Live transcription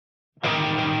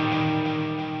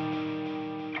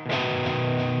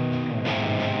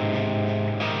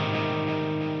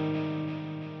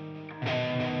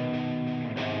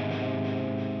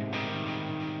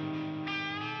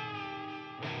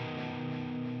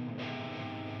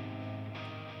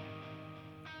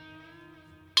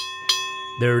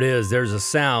There it is. There's a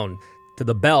sound to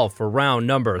the bell for round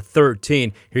number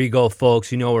 13. Here you go,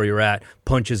 folks. You know where you're at.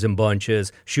 Punches and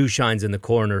bunches, shoe shines in the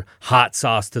corner, hot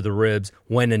sauce to the ribs.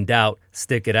 When in doubt,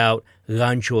 stick it out.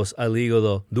 Ganchos al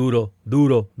hígado, duro,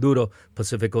 duro, duro.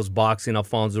 Pacifico's Boxing,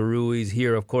 Alfonso Ruiz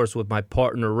here, of course, with my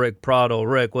partner, Rick Prado.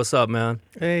 Rick, what's up, man?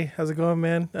 Hey, how's it going,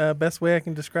 man? Best way I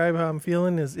can describe how I'm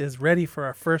feeling is ready for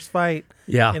our first fight.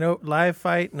 Yeah. Live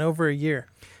fight in over a year.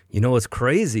 You know what's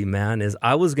crazy, man, is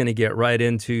I was going to get right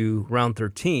into round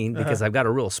 13 because I've got a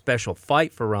real special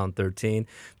fight for round 13.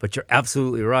 But you're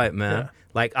absolutely right, man. Yeah.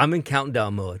 Like, I'm in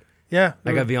countdown mode. Yeah.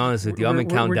 I got to be honest with you. I'm in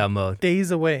countdown mode.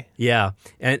 Days away. Yeah.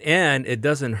 And it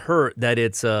doesn't hurt that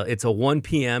it's a 1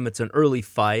 p.m. It's an early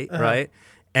fight, right?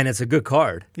 And it's a good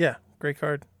card. Yeah. Great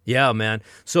card. Yeah, man.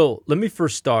 So let me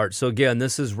first start. So, again,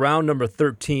 this is round number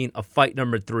 13 of fight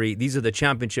number 3. These are the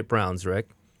championship rounds, Rick,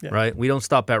 right? We don't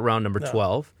stop at round number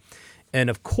 12. And,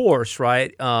 of course,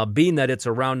 right, being that it's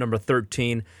around number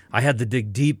 13, I had to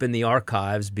dig deep in the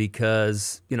archives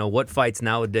because, you know, what fights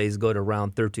nowadays go to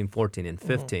round 13, 14, and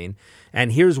 15.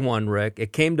 And here's one, Rick.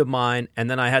 It came to mind, and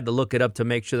then I had to look it up to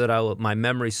make sure that my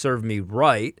memory served me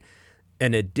right,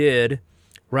 and it did.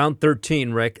 Round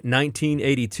 13, Rick,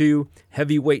 1982,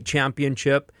 heavyweight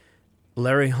championship,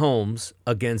 Larry Holmes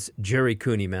against Jerry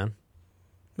Cooney, man.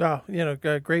 Oh,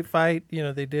 great fight.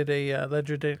 They did a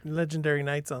legendary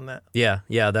nights on that.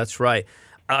 Yeah, that's right.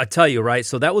 I'll tell you, right,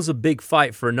 so that was a big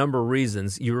fight for a number of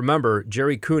reasons. You remember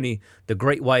Jerry Cooney, the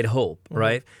Great White Hope,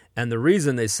 right? And the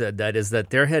reason they said that is that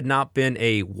there had not been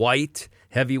a white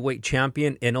heavyweight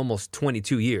champion in almost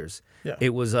 22 years. Yeah. It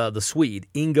was the Swede,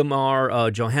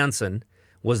 Ingemar Johansson,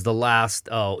 was the last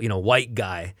white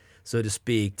guy, so to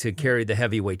speak, to carry the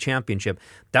heavyweight championship.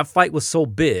 That fight was so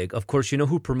big. Of course, you know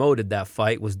who promoted that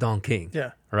fight was Don King.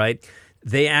 Yeah. Right?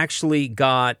 They actually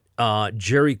got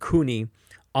Jerry Cooney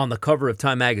on the cover of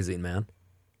Time Magazine, man.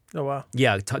 Oh, wow.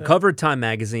 Yeah, cover of Time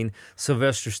Magazine.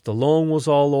 Sylvester Stallone was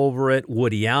all over it.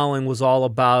 Woody Allen was all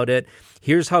about it.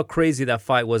 Here's how crazy that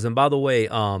fight was. And by the way,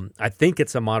 I think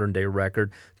it's a modern-day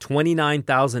record.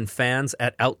 29,000 fans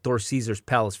at Outdoor Caesars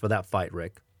Palace for that fight,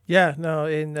 Rick. Yeah, no,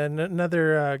 and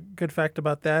another good fact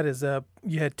about that is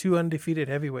you had 2 undefeated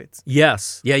heavyweights.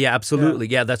 Yes. Yeah, absolutely.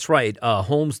 Yeah, that's right.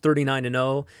 Holmes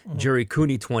 39-0, Jerry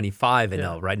Cooney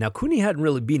 25-0, right? Now, Cooney hadn't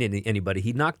really beaten anybody.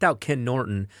 He knocked out Ken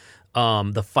Norton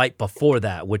the fight before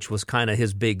that, which was kind of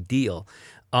his big deal.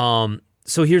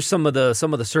 So here's some of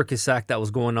the circus act that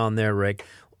was going on there, Rick.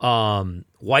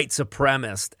 White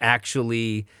supremacist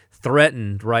actually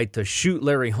threatened, right, to shoot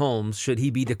Larry Holmes should he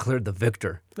be declared the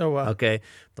victor. Oh, wow. Okay.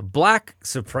 The black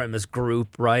supremacist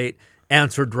group, right,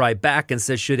 answered right back and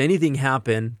said, should anything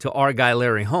happen to our guy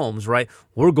Larry Holmes, right,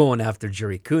 we're going after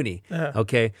Jerry Cooney.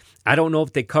 Okay. I don't know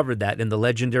if they covered that in the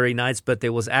legendary nights, but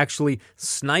there was actually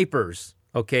snipers,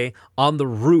 okay, on the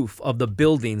roof of the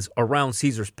buildings around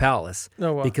Caesar's Palace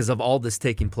because of all this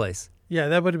taking place. Yeah,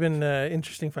 that would have been an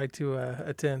interesting fight to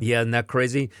attend. Yeah, isn't that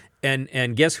crazy?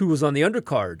 And guess who was on the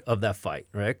undercard of that fight,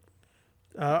 Rick?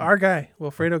 Our guy,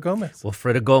 Wilfredo Gomez.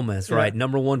 Wilfredo Gomez, right?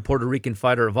 Number 1 Puerto Rican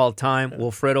fighter of all time,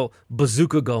 Wilfredo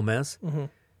Bazooka Gomez,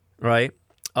 right?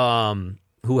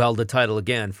 Who held the title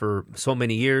again for so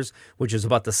many years, which is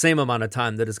about the same amount of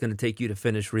time that it's going to take you to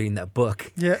finish reading that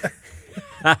book. Yeah.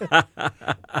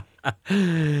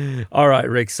 All right,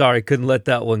 Rick, sorry, couldn't let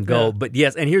that one go. Yeah. But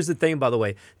yes, and here's the thing, by the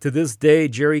way. To this day,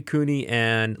 Jerry Cooney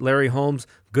and Larry Holmes,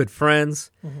 good friends.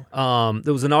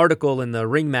 There was an article in the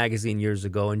Ring magazine years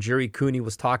ago, and Jerry Cooney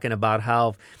was talking about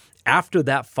how after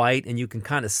that fight, and you can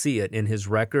kind of see it in his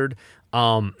record,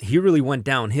 he really went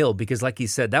downhill because, like he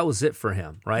said, that was it for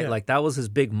him, right? Yeah. Like that was his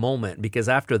big moment because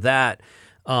after that,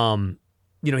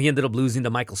 he ended up losing to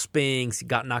Michael Spinks. He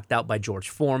got knocked out by George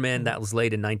Foreman. That was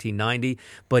late in 1990.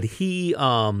 But he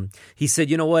said,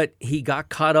 you know what? He got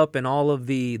caught up in all of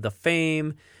the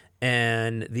fame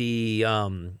and the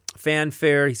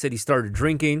fanfare. He said he started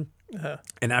drinking.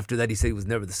 And after that, he said he was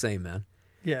never the same, man.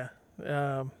 Yeah.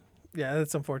 Yeah,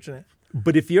 that's unfortunate.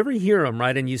 But if you ever hear him,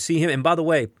 right, and you see him, and by the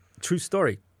way, true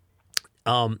story,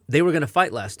 they were going to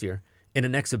fight last year in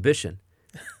an exhibition.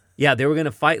 Yeah, they were going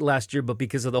to fight last year, but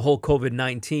because of the whole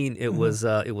COVID-19, it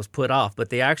was put off. But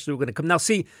they actually were going to come. Now,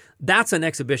 see, that's an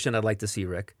exhibition I'd like to see,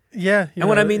 Rick. Yeah. And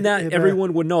when I mean that,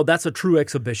 everyone would know that's a true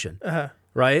exhibition,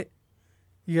 right?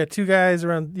 You got 2 guys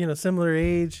around, similar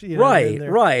age.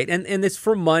 Right. And it's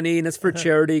for money and it's for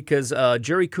charity because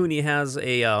Jerry Cooney has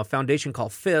a foundation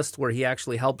called Fist where he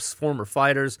actually helps former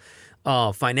fighters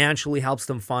financially, helps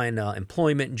them find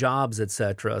employment, jobs,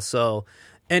 etc. So.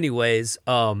 Anyways,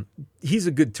 he's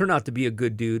turned out to be a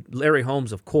good dude. Larry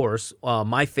Holmes, of course,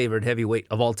 my favorite heavyweight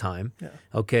of all time. Yeah.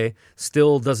 Okay,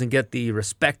 still doesn't get the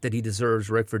respect that he deserves,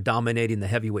 Rick, for dominating the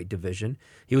heavyweight division.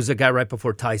 He was a guy right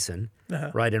before Tyson,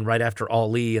 right, and right after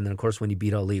Ali, and then of course when he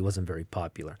beat Ali, he wasn't very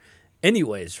popular.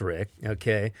 Anyways, Rick,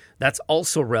 okay, that's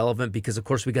also relevant because of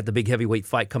course we got the big heavyweight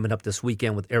fight coming up this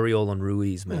weekend with Ariel and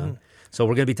Ruiz, man. So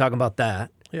we're gonna be talking about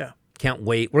that. Yeah. Can't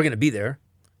wait. We're gonna be there.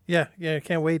 Yeah,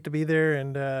 can't wait to be there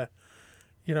and,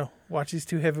 watch these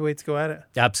two heavyweights go at it.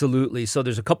 Absolutely. So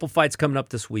there's a couple fights coming up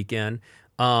this weekend.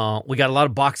 We got a lot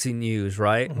of boxing news,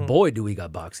 right? Boy, do we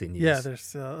got boxing news. Yeah,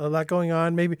 there's a lot going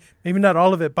on. Maybe not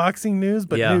all of it boxing news,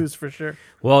 but news for sure.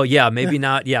 Well, yeah, maybe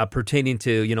not, pertaining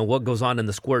to, what goes on in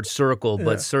the squared circle,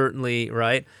 but certainly,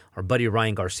 right, our buddy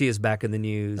Ryan Garcia is back in the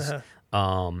news.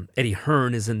 Eddie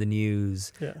Hearn is in the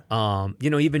news. Yeah.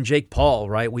 Even Jake Paul,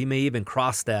 right? We may even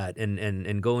cross that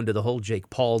and go into the whole Jake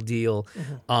Paul deal.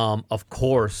 Of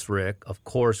course, Rick,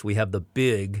 we have the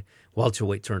big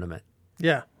welterweight tournament.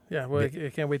 Yeah. Well, I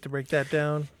can't wait to break that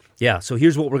down. Yeah, so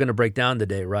here's what we're going to break down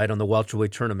today, right, on the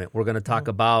welterweight tournament. We're going to talk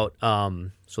about,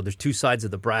 so there's two sides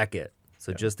of the bracket.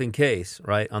 So just in case,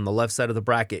 right, on the left side of the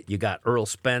bracket, you got Errol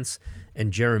Spence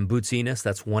and Jaron Boots Ennis.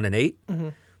 That's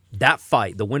 1-8. That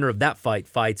fight, the winner of that fight,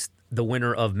 fights the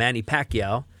winner of Manny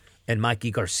Pacquiao and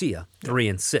Mikey Garcia,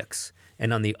 3-6.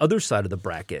 And on the other side of the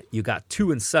bracket, you got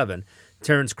 2-7,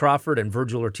 Terrence Crawford and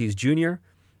Virgil Ortiz Jr.,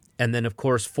 and then, of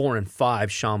course, 4-5,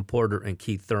 Sean Porter and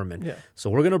Keith Thurman. Yeah.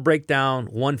 So we're going to break down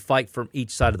one fight from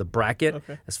each side of the bracket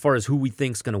as far as who we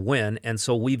think is going to win. And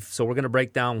so we're going to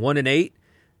break down 1-8,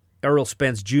 Errol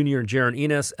Spence Jr. and Jaron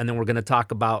Ennis, and then we're going to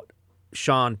talk about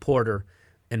Sean Porter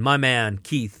and my man,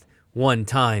 Keith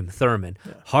one-time Thurman.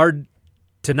 Yeah. Hard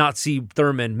to not see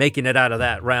Thurman making it out of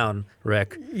that round,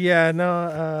 Rick. Yeah,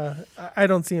 no, I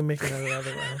don't see him making it out of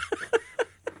that round.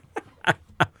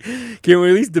 Can we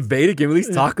at least debate it? Can we at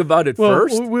least talk about it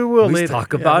first? We will later.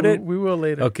 Talk about it? We will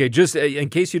later. Okay, just in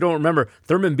case you don't remember,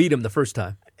 Thurman beat him the first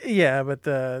time. Yeah, but,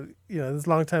 this is a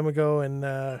long time ago,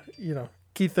 and,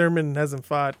 Keith Thurman hasn't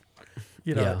fought,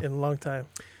 in a long time.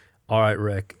 All right,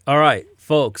 Rick. All right,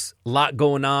 folks, a lot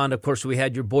going on. Of course, we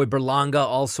had your boy Berlanga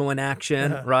also in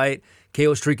action, right?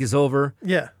 KO streak is over.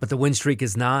 Yeah. But the win streak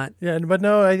is not. Yeah, but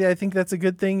no, I think that's a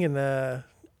good thing, and,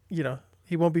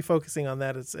 he won't be focusing on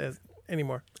that as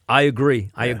anymore. I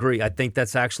agree. I think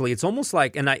that's actually, it's almost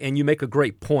like, and you make a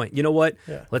great point. You know what?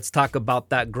 Yeah. Let's talk about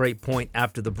that great point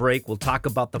after the break. We'll talk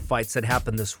about the fights that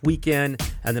happened this weekend,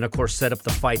 and then, of course, set up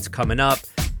the fights coming up.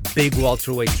 Big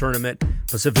welterweight tournament,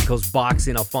 Pacific Coast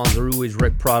Boxing, Alfonso Ruiz,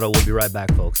 Rick Prado. We'll be right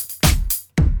back, folks.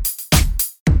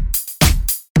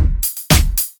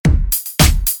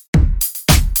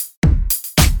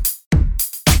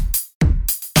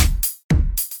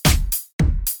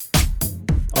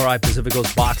 All right, Pacific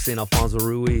Coast Boxing, Alfonso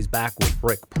Ruiz back with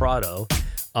Rick Prado.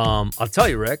 I'll tell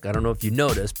you, Rick, I don't know if you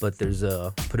noticed, but there's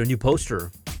put a new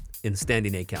poster in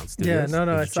Standing 8 Count Studios. Yeah,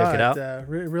 I saw check it out?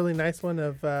 Really nice one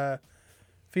of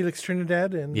Felix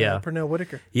Trinidad and Pernell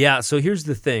Whitaker. Yeah, so here's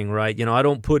the thing, right? I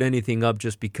don't put anything up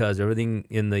just because everything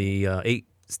in the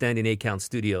Standing 8 Count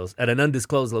Studios at an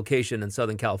undisclosed location in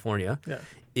Southern California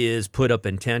is put up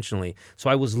intentionally. So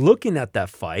I was looking at that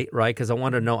fight, right, because I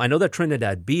wanted to know. I know that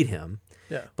Trinidad beat him.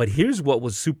 Yeah. But here's what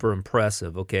was super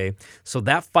impressive, okay? So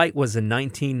that fight was in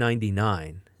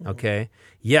 1999, okay?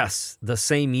 Yes, the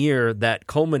same year that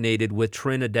culminated with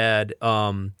Trinidad,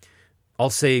 I'll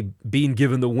say, being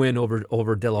given the win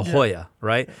over De La Hoya,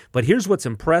 right? But here's what's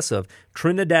impressive.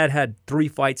 Trinidad had 3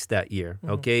 fights that year,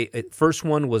 okay? First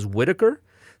one was Whitaker.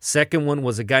 Second one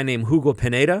was a guy named Hugo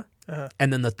Pineda.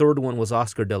 And then the third one was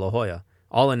Oscar De La Hoya,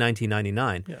 all in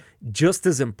 1999. Yeah. Just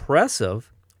as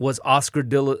impressive was Oscar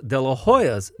De La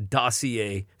Hoya's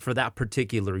dossier for that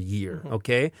particular year,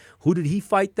 okay? Who did he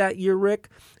fight that year, Rick?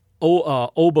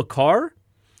 Obakar,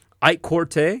 Ike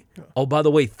Corte. Oh, by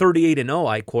the way, 38-0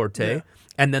 Ike Corte. Yeah.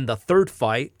 And then the third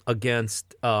fight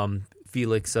against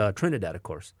Felix Trinidad, of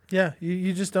course. Yeah,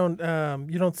 you just don't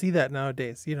you don't see that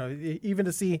nowadays. Even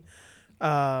to see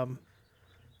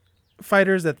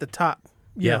fighters at the top,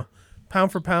 you know,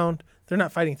 pound for pound, they're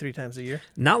not fighting 3 times a year.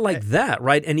 Not like that,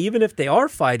 right? And even if they are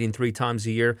fighting 3 times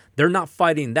a year, they're not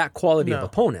fighting that quality of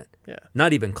opponent. Yeah.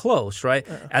 Not even close, right?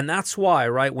 And that's why,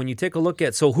 right, when you take a look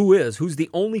at, so who's the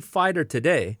only fighter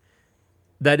today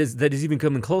that is even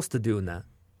coming close to doing that?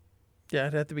 Yeah,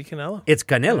 it'd have to be Canelo. It's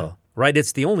Canelo, right?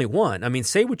 It's the only one. I mean,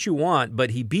 say what you want,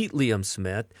 but he beat Liam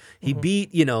Smith. He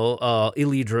beat,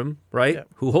 Ilidrim, right? Yeah.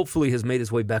 Who hopefully has made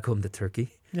his way back home to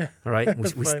Turkey. Yeah. All right?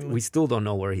 we still don't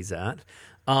know where he's at.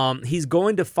 He's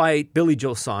going to fight Billy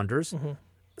Joe Saunders.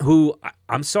 who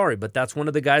I'm sorry, but that's one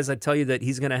of the guys I tell you that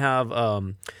he's going to have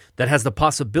that has the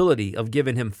possibility of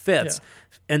giving him fits.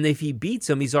 Yeah. And if he beats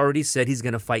him, he's already said he's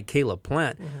going to fight Caleb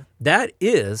Plant. Mm-hmm. That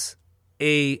is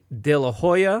a De La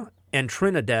Hoya and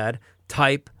Trinidad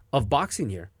type of boxing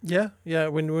year. Yeah, yeah.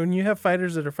 When you have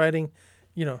fighters that are fighting,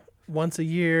 once a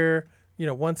year,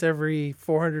 once every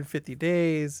 450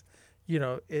 days,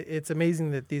 it's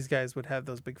amazing that these guys would have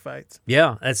those big fights.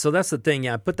 Yeah, and so that's the thing.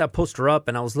 Yeah, I put that poster up,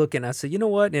 and I was looking. I said, you know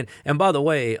what? And by the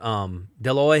way,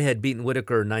 De La Hoya had beaten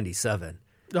Whitaker in '97.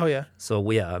 Oh yeah.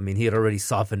 So yeah, I mean, he had already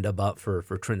softened up for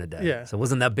Trinidad. Yeah. So it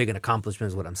wasn't that big an accomplishment,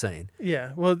 is what I'm saying.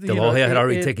 Yeah. Well, De La Hoya had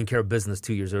already taken care of business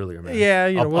 2 years earlier, man. Yeah.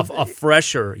 A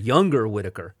fresher, younger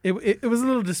Whitaker. It was a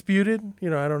little disputed.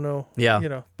 I don't know.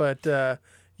 Yeah. But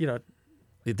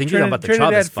you think you're talking about the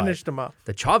Chavez fight? Finished him off.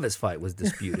 The Chavez fight was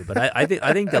disputed, but I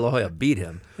think De La Hoya beat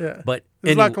him. Yeah. But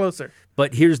it's a lot closer.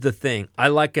 But here's the thing: I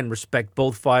like and respect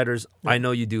both fighters. Yeah. I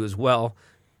know you do as well.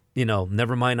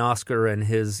 Never mind Oscar and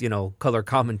his color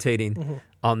commentating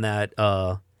on that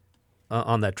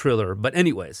Triller. But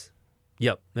anyways,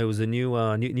 yep, there was a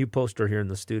new poster here in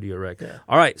the studio, Rick. Yeah.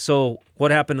 All right, so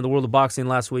what happened in the world of boxing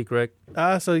last week, Rick?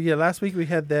 Last week we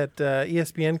had that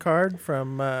ESPN card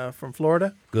from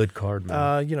Florida. Good card,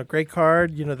 man. Great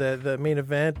card. The main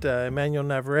event, Emmanuel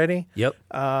Navarrete. Yep.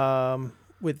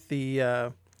 With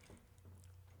the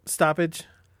stoppage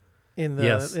in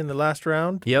the last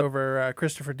round over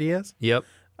Christopher Diaz. Yep.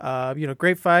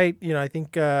 Great fight. I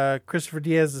think Christopher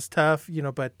Diaz is tough.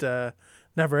 But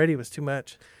Navarrete was too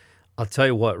much. I'll tell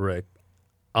you what, Rick.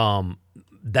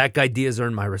 That guy Diaz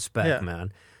earned my respect,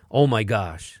 man. Oh my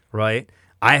gosh, right?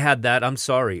 I had that. I'm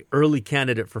sorry, early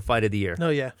candidate for fight of the year. No,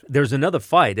 yeah. There's another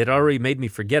fight. It already made me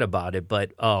forget about it, but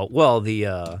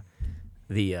the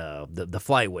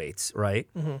flyweights, right?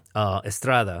 Mm-hmm.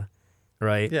 Estrada,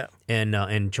 right? Yeah. And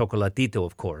Chocolatito,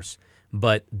 of course.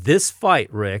 But this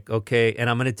fight, Rick. Okay, and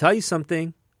I'm going to tell you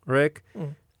something, Rick.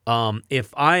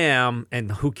 If I am,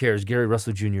 and who cares, Gary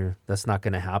Russell Jr., that's not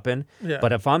going to happen. Yeah.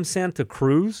 But if I'm Santa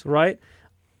Cruz, right,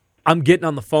 I'm getting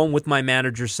on the phone with my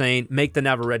manager saying, make the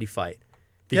Navarrete fight.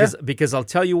 Because I'll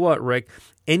tell you what, Rick,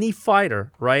 any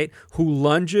fighter, right, who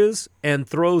lunges and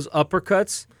throws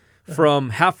uppercuts from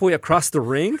halfway across the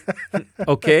ring,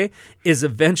 okay, is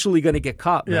eventually going to get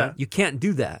caught, man. Yeah. You can't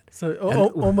do that. So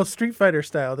almost Street Fighter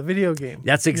style, the video game.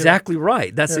 That's exactly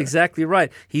right. That's exactly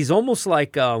right. He's almost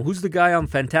like, who's the guy on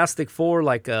Fantastic Four,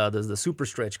 like the super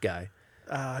stretch guy?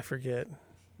 I forget.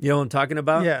 You know what I'm talking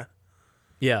about? Yeah.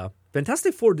 Yeah.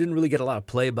 Fantastic Four didn't really get a lot of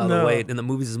play, by the way, in the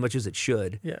movies as much as it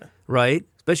should. Yeah. Right?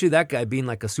 Especially that guy being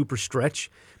like a super stretch.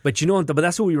 But but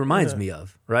that's what he reminds me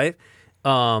of, right?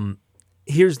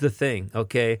 Here's the thing,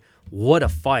 okay? What a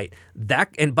fight.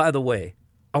 And by the way,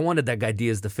 I wanted that guy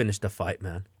Diaz to finish the fight,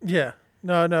 man. Yeah.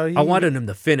 No. I wanted him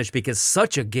to finish because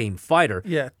such a game fighter.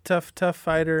 Yeah, tough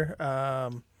fighter. I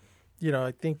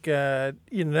think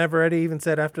Navarrete even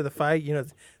said after the fight,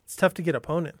 it's tough to get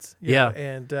opponents. Yeah.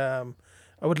 And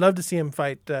I would love to see him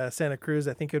fight Santa Cruz.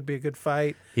 I think it would be a good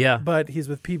fight. Yeah. But he's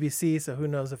with PBC, so who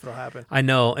knows if it'll happen. I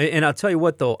know. And I'll tell you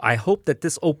what, though. I hope that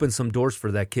this opens some doors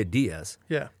for that kid Diaz.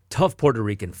 Yeah. Tough Puerto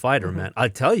Rican fighter, man. I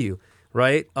tell you,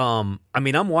 right? I'm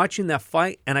watching that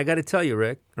fight, and I got to tell you,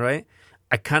 Rick, right?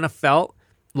 I kind of felt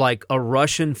like a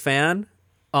Russian fan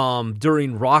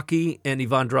during Rocky and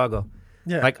Ivan Drago.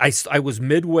 Yeah. Like I was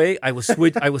midway. I was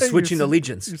switching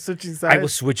allegiance. You're switching sides. I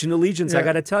was switching allegiance. I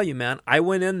got to tell you, man. I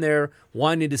went in there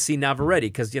wanting to see Navarrete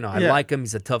because I like him.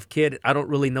 He's a tough kid. I don't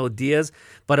really know Diaz,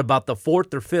 but about the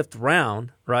 4th or 5th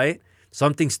round, right?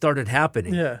 Something started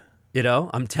happening. Yeah.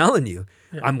 I'm telling you.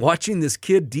 Yeah. I'm watching this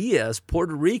kid Diaz,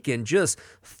 Puerto Rican, just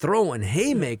throwing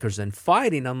haymakers and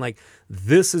fighting. I'm like,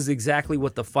 this is exactly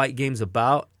what the fight game's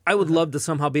about. I would love to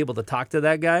somehow be able to talk to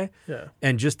that guy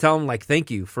and just tell him, like,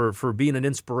 thank you for being an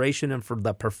inspiration and for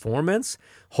the performance.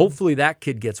 Hopefully that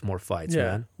kid gets more fights,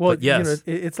 man. Well, yes.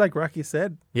 It's like Rocky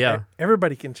said. Yeah.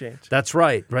 Everybody can change. That's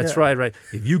right. Right.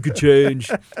 If you could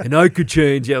change and I could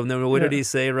change. Yeah. What did he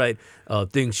say? Right.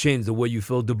 Things change the way you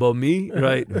felt about me.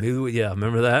 Right. Yeah.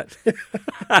 Remember that?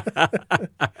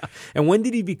 And when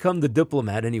did he become the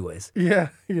diplomat anyways? Yeah.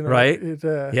 Right?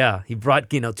 Yeah. He brought,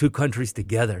 2 countries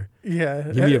together. Yeah.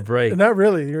 Give me a break. Not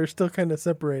really. You're still kind of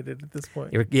separated at this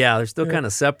point. They're still kind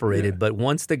of separated. Yeah. But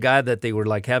once the guy that they were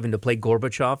like having to play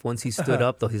Gorbachev, once he stood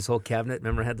up, his whole cabinet,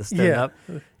 remember, had to stand up.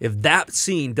 If that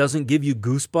scene doesn't give you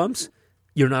goosebumps,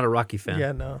 you're not a Rocky fan.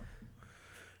 Yeah, no.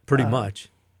 Pretty much.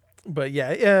 But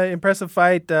impressive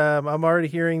fight. I'm already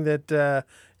hearing that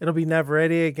it'll be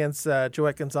Navarrete against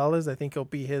Joet Gonzalez. I think it'll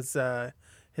be his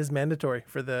mandatory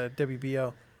for the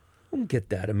WBO. I don't get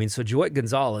that. I mean, so Joet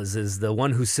Gonzalez is the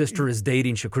one whose sister is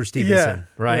dating Shakur Stevenson,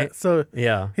 right? Yeah. So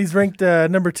he's ranked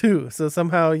number 2. So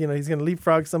somehow, he's going to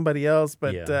leapfrog somebody else.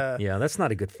 But that's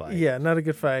not a good fight. Yeah, not a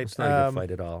good fight. It's not a good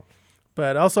fight at all.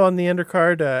 But also on the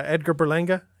undercard, Edgar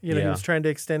Berlanga, he was trying to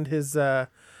extend his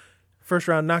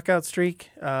first-round knockout streak.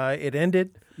 It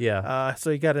ended. Yeah.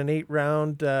 So he got an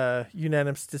 8-round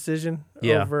unanimous decision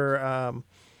over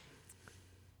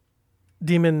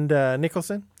Demon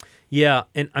Nicholson. Yeah,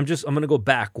 and I'm going to go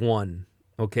back one,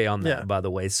 on that, by the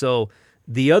way. So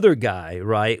the other guy,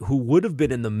 right, who would have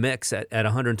been in the mix at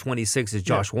 126 is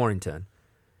Josh Warrington.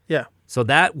 Yeah. So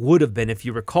that would have been, if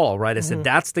you recall, right, I said,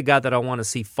 that's the guy that I want to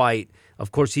see fight.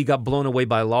 Of course, he got blown away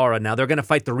by Lara. Now they're going to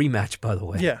fight the rematch, by the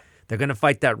way. Yeah. They're going to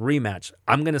fight that rematch.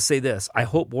 I'm going to say this. I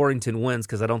hope Warrington wins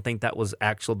because I don't think that was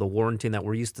actually the Warrington that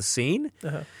we're used to seeing.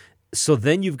 Uh-huh. So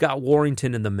then you've got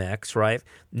Warrington in the mix, right?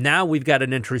 Now we've got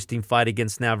an interesting fight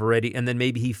against Navarrete, and then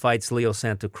maybe he fights Leo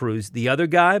Santa Cruz. The other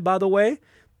guy, by the way,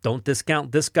 don't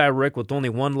discount this guy, Rick, with only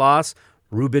one loss,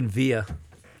 Ruben Villa.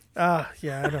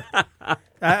 Yeah,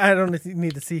 I don't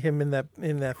need to see him in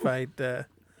that fight.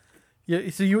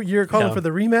 So you're calling for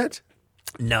the rematch?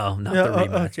 No, not the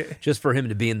rematch. Okay. Just for him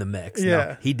to be in the mix. Yeah.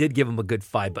 No, he did give him a good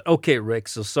fight. But okay, Rick,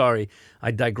 so sorry.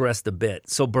 I digressed a bit.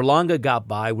 So Berlanga got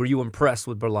by. Were you impressed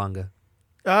with Berlanga?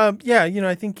 Yeah,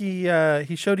 I think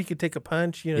he showed he could take a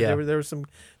punch. There was some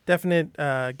definite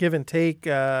give and take.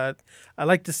 I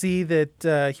like to see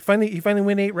that he finally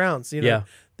went 8 rounds. There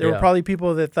were probably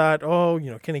people that thought,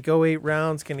 can he go 8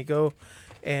 rounds? Can he go?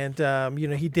 And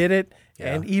he did it.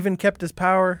 And even kept his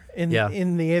power in the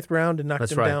 8th round and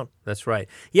knocked him down. That's right.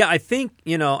 Yeah, I think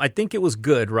it was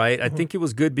good, right? I think it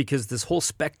was good because this whole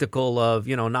spectacle of,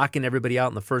 knocking everybody out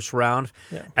in the first round,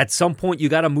 at some point you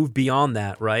got to move beyond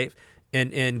that, right?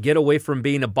 And get away from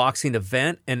being a boxing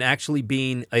event and actually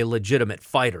being a legitimate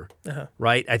fighter,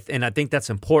 right? And I think that's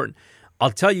important.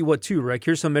 I'll tell you what, too, Rick.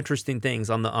 Here's some interesting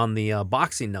things on the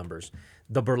boxing numbers.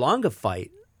 The Berlanga fight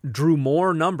drew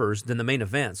more numbers than the main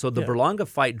event. So the Berlanga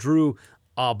fight drew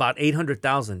about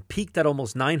 800,000, peaked at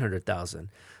almost 900,000.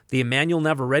 The Emmanuel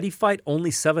Navarrete fight, only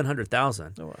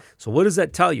 700,000. Oh, wow. So what does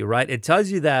that tell you, right? It tells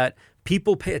you that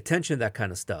people pay attention to that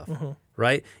kind of stuff,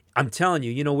 right? I'm telling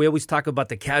you, we always talk about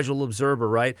the casual observer,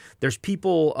 right? There's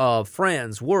people,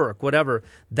 friends, work, whatever,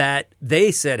 that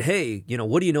they said, hey,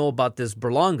 what do you know about this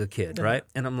Berlanga kid, right?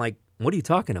 And I'm like, what are you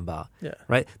talking about? Yeah.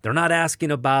 Right? They're not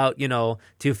asking about,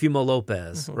 Teofimo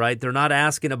Lopez, right? They're not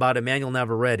asking about Emmanuel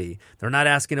Navarrete. They're not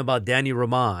asking about Danny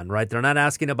Roman, right? They're not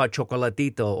asking about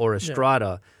Chocolatito or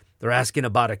Estrada. Yeah. They're asking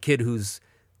about a kid who's,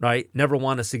 right, never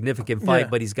won a significant fight,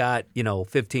 but he's got,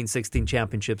 15, 16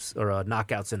 championships or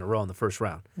knockouts in a row in the first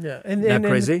round. Yeah. Isn't that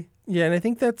crazy? And I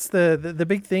think that's the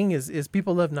big thing is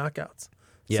people love knockouts.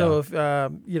 Yeah. So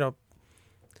if,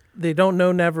 they don't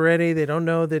know Navarrete. They don't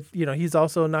know that, he's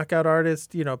also a knockout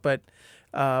artist, but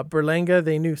Berlanga,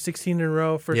 they knew 16 in a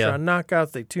row, first-round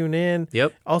knockouts. They tune in.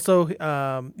 Yep. Also,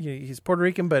 he's Puerto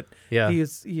Rican, but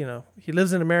he's, he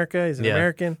lives in America. He's an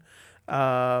American.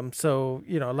 So,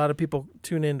 a lot of people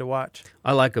tune in to watch.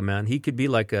 I like him, man. He could be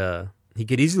he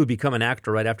could easily become an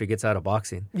actor right after he gets out of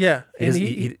boxing. Yeah.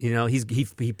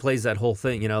 He plays that whole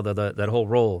thing, that whole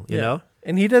role, you know?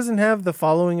 And he doesn't have the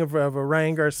following of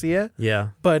Ryan Garcia. Yeah.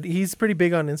 But he's pretty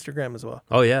big on Instagram as well.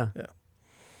 Oh, yeah. Yeah.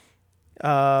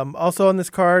 Also on this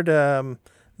card, Xander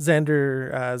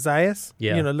Zayas.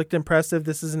 Yeah. Looked impressive.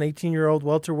 This is an 18-year-old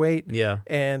welterweight. Yeah.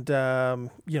 And,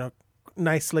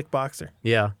 nice, slick boxer.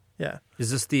 Yeah. Yeah. Is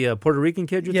this the Puerto Rican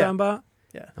kid you're talking about?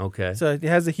 Yeah. Okay. So it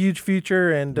has a huge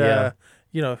future, and,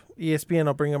 ESPN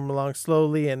will bring him along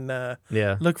slowly and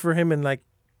look for him in,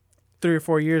 3 or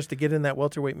 4 years to get in that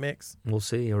welterweight mix. We'll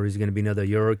see. Or he's going to be another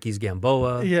Yorikis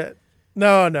Gamboa. Yeah.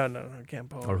 No,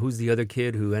 Gamboa. Or who's the other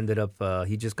kid who ended up,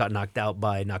 he just got knocked out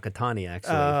by Nakatani,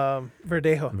 actually.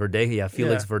 Verdejo.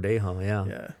 Felix Verdejo,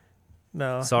 Yeah.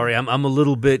 No. Sorry, I'm a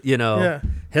little bit,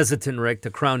 hesitant, Rick, to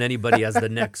crown anybody as the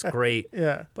next great.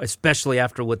 Yeah. Especially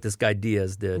after what this guy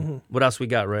Diaz did. Mm-hmm. What else we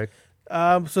got, Rick?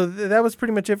 So that was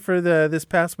pretty much it for this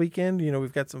past weekend.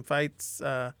 We've got some fights,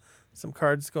 some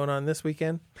cards going on this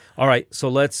weekend. All right, so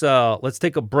let's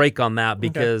take a break on that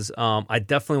because I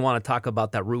definitely want to talk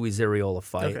about that Ruiz Arreola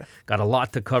fight. Okay. Got a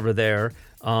lot to cover there,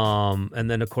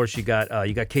 and then of course you got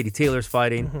Katie Taylor's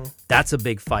fighting. Mm-hmm. That's a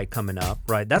big fight coming up,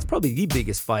 right? That's probably the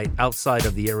biggest fight outside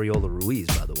of the Arreola Ruiz,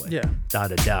 by the way. Yeah,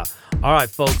 da. All right,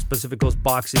 folks. Pacific Coast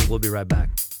Boxing. We'll be right back.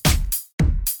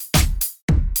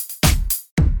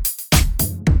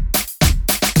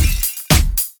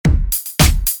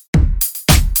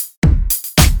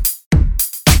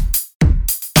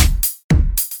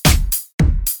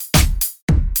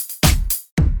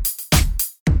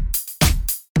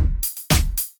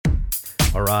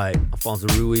 All right, Alfonso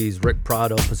Ruiz, Rick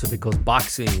Prado, Pacific Coast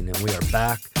Boxing, and we are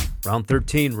back. Round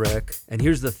 13, Rick. And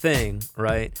here's the thing,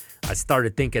 right? I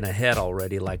started thinking ahead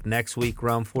already, like next week,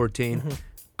 round 14. Mm-hmm.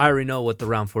 I already know what the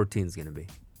round 14 is going to be.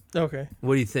 Okay.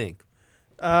 What do you think?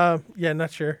 Yeah,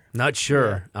 not sure. Not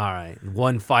sure. Yeah. All right.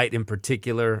 One fight in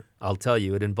particular, I'll tell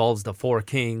you, it involves the Four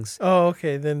Kings. Oh,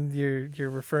 okay. Then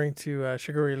you're referring to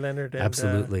Sugar Ray Leonard and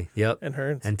absolutely. Yep. And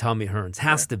Hearns. And Tommy Hearns.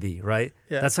 Has to be, right?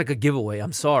 Yeah. That's like a giveaway.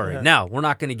 I'm sorry. Yeah. Now, we're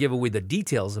not going to give away the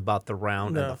details about the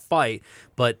round and the fight,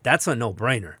 but that's a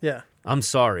no-brainer. Yeah. I'm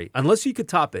sorry. Unless you could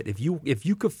top it. If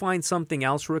you could find something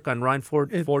else, Rick, on round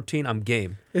 14, I'm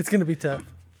game. It's going to be tough.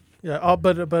 Yeah,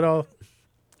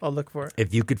 I'll look for it.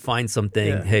 If you could find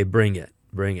something, hey, bring it.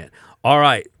 Bring it. All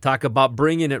right. Talk about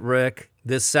bringing it, Rick.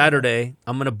 This Saturday,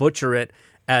 I'm going to butcher it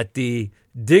at the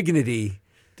Dignity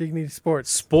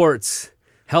Sports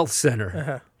Health Center.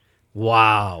 Uh-huh.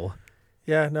 Wow.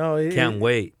 Yeah, no. Can't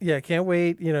wait. Yeah, can't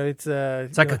wait. You know, it's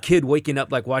like a kid waking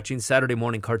up like watching Saturday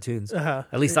morning cartoons. Uh-huh.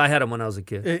 At least I had them when I was a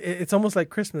kid. It's almost like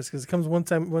Christmas because it comes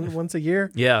once a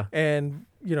year. Yeah. And,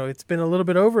 you know, it's been a little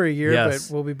bit over a year, but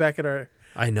we'll be back at our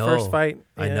first fight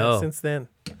since then.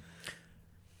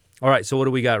 All right, so what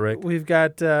do we got, Rick? We've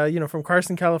got, from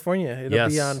Carson, California. It'll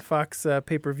be on Fox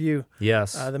pay-per-view.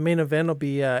 Yes. The main event will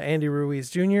be Andy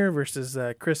Ruiz Jr. versus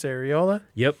Chris Arreola.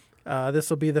 Yep. This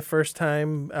will be the first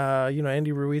time,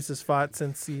 Andy Ruiz has fought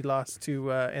since he lost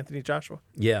to Anthony Joshua.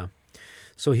 Yeah.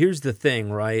 So here's the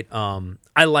thing, right?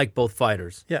 I like both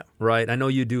fighters. Yeah. Right. I know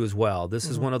you do as well. This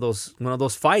is one of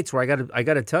those fights where I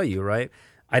got to tell you, right?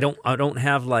 I don't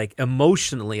have like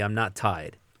emotionally, I'm not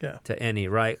tied to any.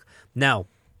 Right now,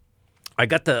 I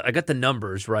got the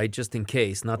numbers right just in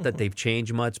case. Not that they've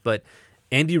changed much, but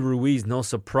Andy Ruiz, no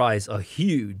surprise, a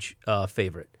huge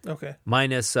favorite. Okay.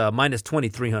 Minus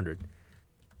 2,300.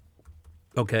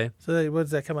 Okay. So what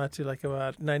does that come out to? Like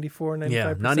about 94, 95%?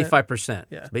 Yeah, 95%.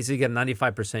 Yeah. Basically, you get a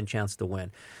 95% chance to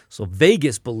win. So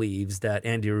Vegas believes that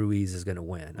Andy Ruiz is going to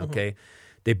win. Okay.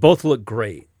 They both look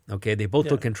great. Okay. They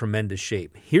both look in tremendous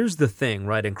shape. Here's the thing,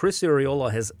 right? And Chris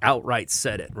Arreola has outright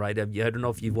said it, right? I don't know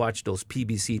if you've watched those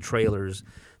PBC trailers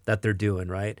that they're doing,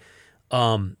 right?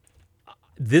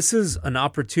 This is an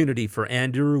opportunity for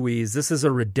Andy Ruiz. This is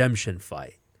a redemption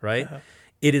fight, right? Uh-huh.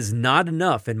 It is not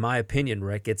enough, in my opinion,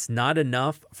 Rick. It's not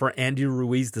enough for Andy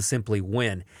Ruiz to simply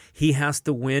win. He has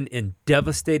to win in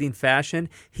devastating fashion.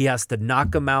 He has to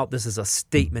knock him out. This is a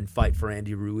statement fight for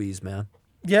Andy Ruiz, man.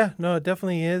 Yeah, no, it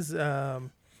definitely is.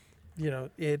 Long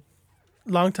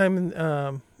time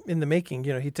in the making.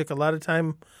 You know, he took a lot of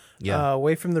time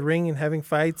away from the ring and having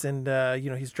fights, and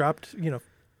he's dropped.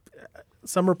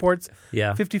 Some reports,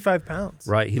 55 pounds.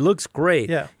 Right. He looks great.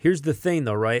 Yeah. Here's the thing,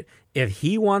 though, right? If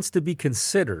he wants to be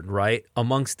considered, right,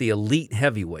 amongst the elite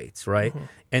heavyweights, right,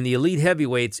 and the elite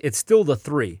heavyweights, it's still the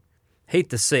three. Hate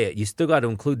to say it. You still got to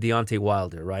include Deontay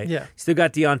Wilder, right? Yeah. Still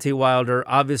got Deontay Wilder,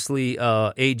 obviously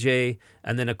AJ,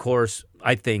 and then, of course,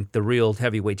 I think the real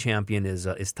heavyweight champion is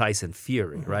Tyson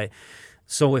Fury, right?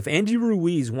 So if Andy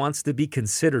Ruiz wants to be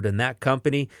considered in that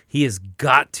company, he has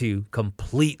got to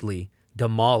completely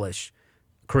demolish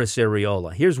Chris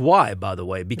Arreola. Here's why, by the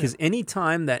way, because any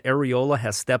time that Arreola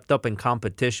has stepped up in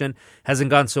competition, hasn't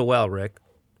gone so well, Rick.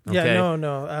 Okay? Yeah,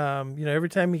 no. Every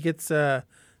time he gets to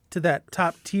that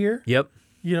top tier, he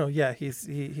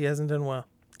hasn't done well.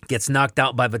 Gets knocked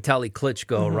out by Vitaly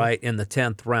Klitschko, right, in the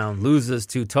 10th round. Loses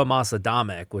to Tomas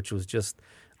Adamek, which was just,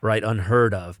 right,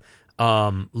 unheard of.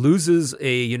 Loses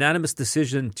a unanimous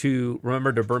decision to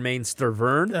Bermane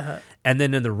Sturvern, and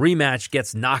then in the rematch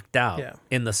gets knocked out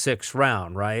in the 6th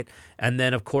round, right? And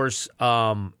then, of course,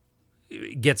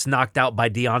 gets knocked out by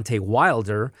Deontay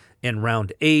Wilder in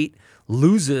round 8,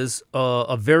 loses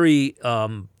a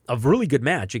really good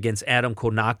match against Adam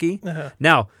Konaki.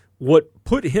 Now, what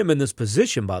put him in this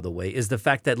position, by the way, is the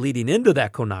fact that leading into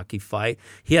that Konaki fight,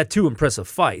 he had 2 impressive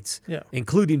fights,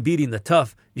 including beating the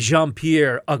tough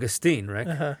Jean-Pierre Augustin,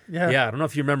 right? Yeah, I don't know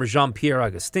if you remember Jean-Pierre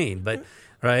Augustin, but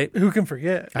right? Who can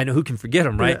forget? I know who can forget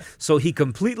him, right? Yeah. So he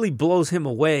completely blows him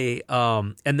away,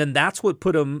 and then that's what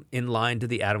put him in line to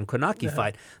the Adam Konaki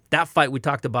fight. That fight we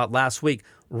talked about last week,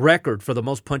 record for the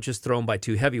most punches thrown by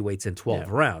 2 heavyweights in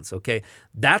 12 rounds, okay?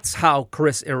 That's how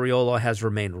Chris Arreola has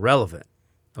remained relevant.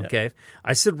 Okay,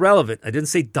 I said relevant. I didn't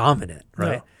say dominant,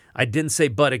 right? No. I didn't say,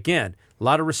 but again, a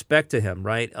lot of respect to him,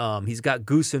 right? He's got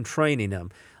goose in training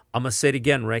him. I'm going to say it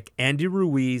again, Rick. Andy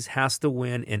Ruiz has to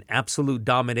win in absolute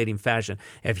dominating fashion.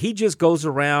 If he just goes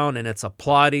around and it's a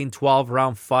plodding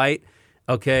 12-round fight,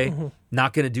 okay,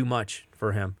 not going to do much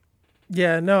for him.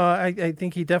 Yeah, no, I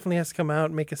think he definitely has to come out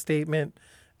and make a statement.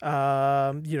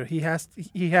 He has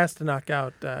to knock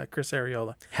out Chris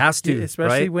Arreola. Has to,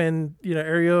 especially right? when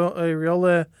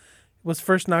Arreola was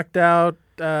first knocked out.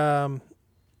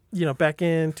 Back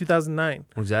in 2009.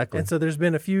 Exactly. And so there's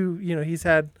been a few. He's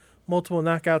had multiple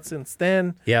knockouts since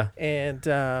then. Yeah. And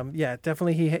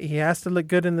definitely he has to look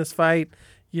good in this fight.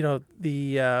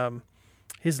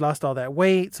 He's lost all that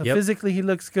weight, so physically he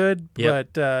looks good.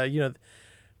 Yep.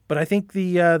 But I think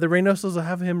the Reynosos will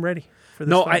have him ready for this.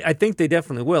 No, I think they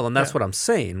definitely will, and that's what I'm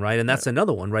saying, right? And that's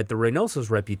another one, right? The Reynosos'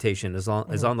 reputation is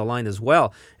on the line as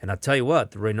well. And I'll tell you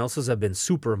what, the Reynosos have been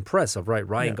super impressive, right?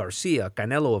 Ryan Garcia,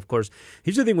 Canelo, of course.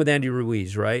 Here's the thing with Andy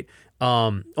Ruiz, right?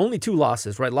 Only 2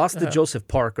 losses, right? Lost to Joseph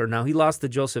Parker. Now he lost to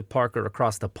Joseph Parker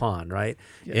across the pond, right?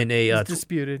 In a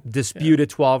disputed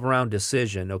 12-round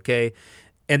decision. Okay.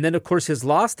 And then, of course, his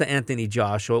loss to Anthony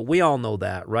Joshua, we all know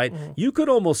that, right? Mm-hmm. You could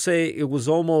almost say it was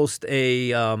almost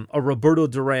a Roberto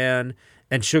Duran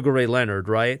and Sugar Ray Leonard,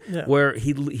 right? Yeah. Where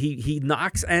he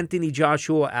knocks Anthony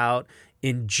Joshua out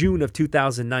in June of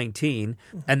 2019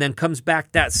 and then comes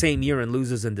back that same year and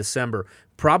loses in December.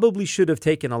 Probably should have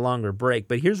taken a longer break.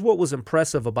 But here's what was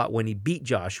impressive about when he beat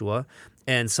Joshua,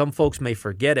 and some folks may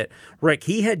forget it. Rick,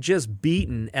 he had just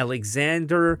beaten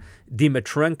Alexander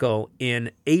Dimitrenko in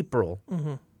April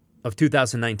of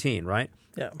 2019, right?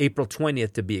 Yeah. April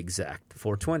 20th to be exact,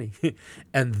 420.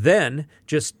 And then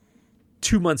just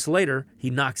 2 months later,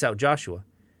 he knocks out Joshua,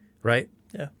 right?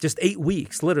 Yeah. Just 8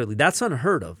 weeks, literally. That's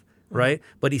unheard of. Right?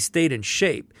 But he stayed in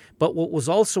shape. But what was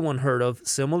also unheard of,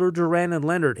 similar to Duran and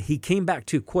Leonard, he came back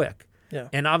too quick. Yeah.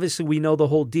 And obviously we know the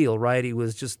whole deal, right? He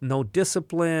was just no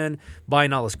discipline,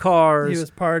 buying all his cars. He was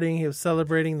partying. He was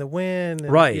celebrating the win. And,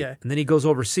 right. Yeah. And then he goes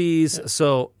overseas. Yeah.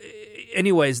 So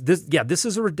anyways, this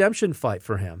is a redemption fight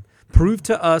for him. Prove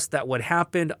to us that what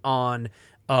happened on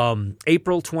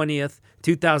April 20th,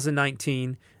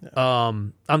 2019,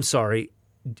 I'm sorry,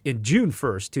 in June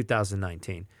 1st,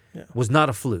 2019, was not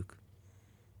a fluke.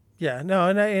 Yeah, no,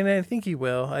 and I think he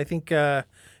will. I think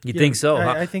you think so?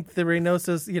 Huh? I think the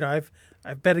Reynosos. I've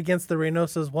bet against the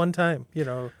Reynosos one time.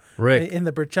 Rick, in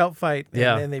the Burchelt fight,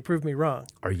 and they proved me wrong.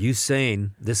 Are you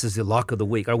saying this is the lock of the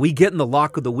week? Are we getting the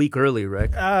lock of the week early,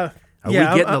 Rick? Are we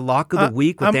getting the lock of the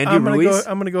week with Andy Ruiz?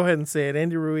 I'm going to go ahead and say it.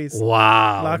 Andy Ruiz.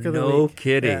 Wow, lock of the week. No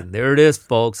kidding. Yeah. There it is,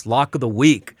 folks. Lock of the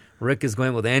week. Rick is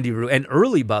going with Andy Ruiz. And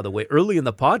early, by the way, early in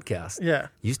the podcast. Yeah.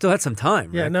 You still had some time,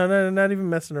 Yeah, Rick. No, not even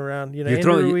messing around. Andy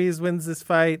Ruiz wins this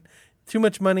fight. Too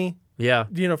much money. Yeah.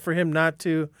 For him not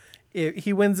to. If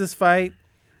he wins this fight,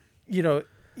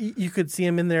 you could see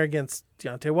him in there against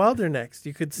Deontay Wilder next.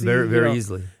 You could see. Very, very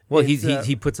easily. Well,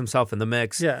 he puts himself in the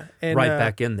mix and, right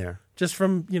back in there. Just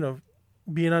from,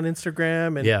 being on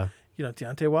Instagram and,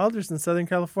 Deontay Wilder's in Southern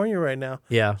California right now.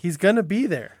 Yeah. He's going to be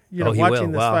there,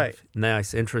 watching this fight.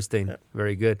 Nice. Interesting. Yeah.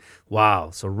 Very good. Wow.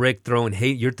 So, Rick,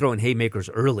 you're throwing haymakers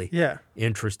early. Yeah.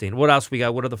 Interesting. What else we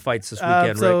got? What are the fights this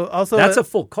weekend, Rick? Also, that's a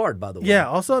full card, by the way. Yeah.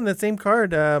 Also on that same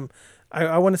card,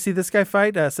 I want to see this guy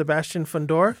fight, Sebastian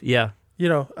Fundora. Yeah.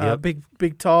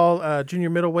 Big, tall, junior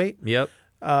middleweight. Yep.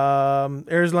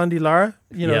 Erislandy Lara,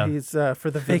 he's for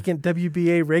the vacant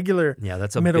WBA regular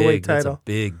that's a middleweight title.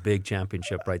 That's a big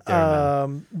championship right there,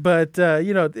 man. But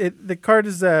the card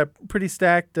is pretty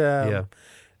stacked.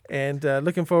 And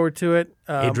looking forward to it.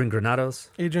 Adrian Granados,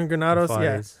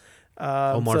 yeah.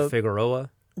 Omar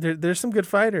Figueroa. There's some good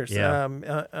fighters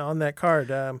on that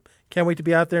card. Can't wait to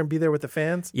be out there and be there with the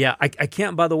fans. Yeah, I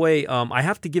can't, by the way, I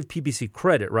have to give PBC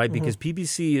credit, right? Because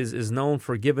PBC is known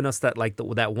for giving us that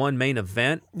that one main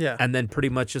event and then pretty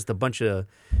much just a bunch of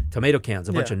tomato cans,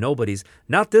 a bunch of nobodies.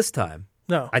 Not this time.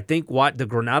 No. I think the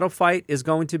Granado fight is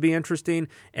going to be interesting,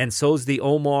 and so's the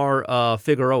Omar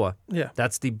Figueroa. Yeah.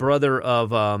 That's the brother of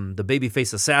the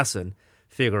babyface assassin,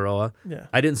 Figueroa. Yeah.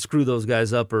 I didn't screw those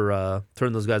guys up or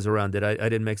turn those guys around, did I? I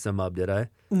didn't mix them up, did I?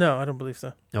 No, I don't believe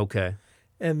so. Okay.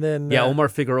 And then Omar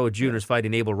Figueroa Jr. is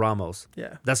fighting Abel Ramos.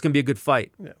 Yeah. That's going to be a good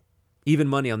fight. Yeah. Even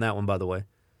money on that one, by the way.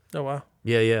 Oh, wow.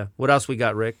 Yeah. What else we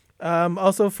got, Rick?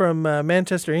 Also from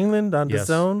Manchester, England, on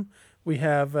DAZN, we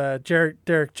have Derek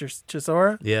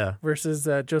Chisora versus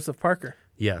Joseph Parker.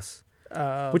 Yes.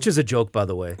 Which is a joke, by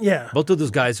the way. Yeah. Both of those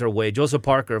guys are way. Joseph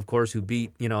Parker, of course, who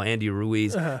beat Andy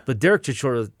Ruiz. But Derek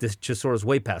Chisora is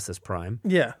way past his prime.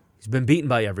 Yeah. He's been beaten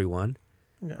by everyone.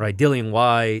 Yeah. Right, Dillian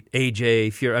White,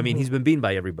 AJ, Fury. I mean, he's been beaten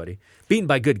by everybody. Beaten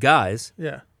by good guys.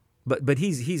 Yeah. But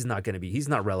he's not going to be. He's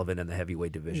not relevant in the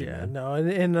heavyweight division. Yeah, man. No.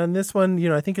 And on this one,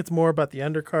 I think it's more about the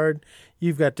undercard.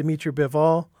 You've got Dimitri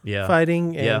Bivol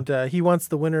fighting, and he wants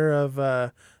the winner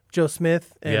of Joe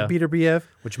Smith and Peter Biev.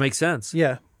 Which makes sense.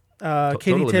 Yeah.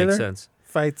 Katie totally Taylor makes sense.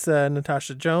 Fights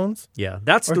Natasha Jones. Yeah,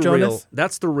 that's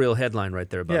the real headline right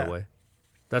there. By the way.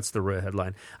 That's the real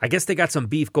headline. I guess they got some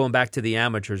beef going back to the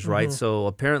amateurs, right? Mm-hmm. So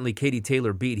apparently Katie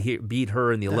Taylor beat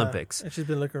her in the Olympics. And she's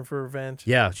been looking for revenge.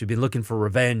 Yeah, she's been looking for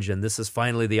revenge, and this is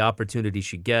finally the opportunity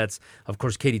she gets. Of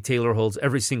course, Katie Taylor holds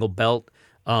every single belt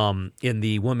in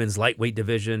the women's lightweight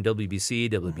division,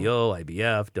 WBC, WBO,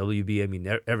 IBF, WB, I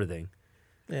mean, everything.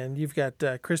 And you've got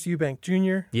Chris Eubank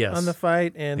Jr. on the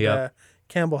fight, and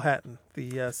Campbell Hatton,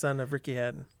 the son of Ricky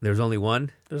Hatton. There's only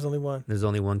one? There's only one. There's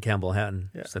only one Campbell Hatton.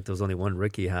 Yeah. Except there's only one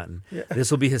Ricky Hatton. Yeah.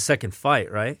 This will be his second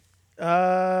fight, right?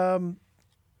 Yeah,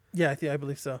 I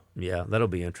believe so. Yeah, that'll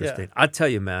be interesting. I tell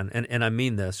you, man, and I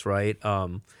mean this, right?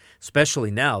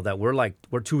 Especially now that we're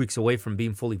 2 weeks away from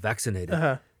being fully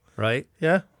vaccinated, right?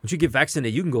 Yeah. Once you get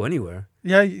vaccinated, you can go anywhere.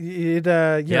 Yeah,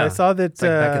 I saw that. It's like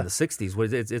back in the 60s where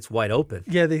it's wide open.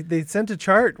 Yeah, they sent a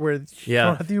chart where you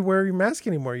don't have to wear your mask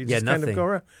anymore. You just kind of go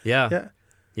around. Yeah.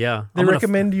 They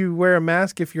recommend you wear a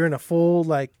mask if you're in a full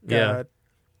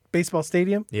baseball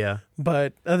stadium. Yeah.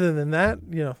 But other than that,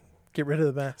 get rid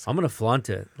of the mask. I'm gonna flaunt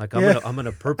it. Like I'm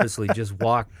gonna purposely just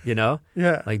walk. Yeah.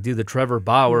 Like do the Trevor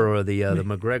Bauer or the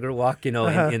McGregor walk.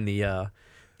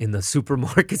 In the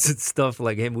supermarkets and stuff,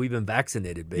 like, hey, we've been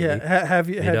vaccinated, baby. Yeah, have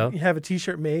you have a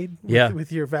T-shirt made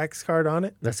with your Vax card on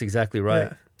it? That's exactly right.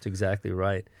 Yeah. That's exactly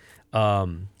right.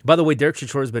 By the way, Derek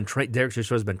Chisora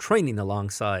has been training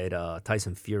alongside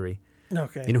Tyson Fury.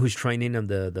 Okay. You know who's training him?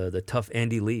 The tough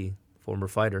Andy Lee, former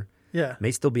fighter. Yeah.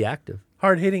 May still be active.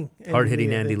 Hard-hitting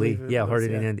Andy Lee. Yeah,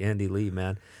 hard-hitting Andy Lee,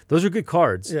 man. Those are good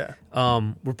cards. Yeah.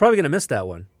 We're probably going to miss that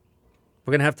one.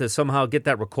 We're going to have to somehow get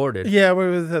that recorded. Yeah,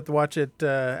 we'll have to watch it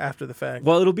after the fact.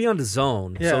 Well, it'll be on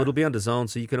DAZN. Yeah. So it'll be on DAZN,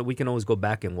 so we can always go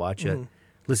back and watch it.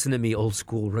 Listen to me, old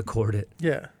school, record it.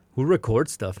 Yeah. Who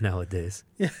records stuff nowadays?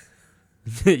 Yeah.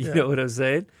 You know what I'm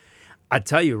saying? I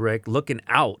tell you, Rick, looking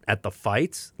out at the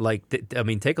fights,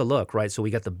 take a look, right? So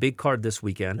we got the big card this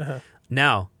weekend.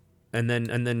 Now, and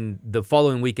then the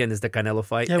following weekend is the Canelo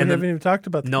fight. Yeah, we haven't even talked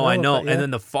about the Canelo I know. fight, yeah. And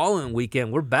then the following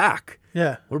weekend, we're back.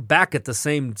 Yeah. We're back at the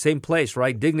same place,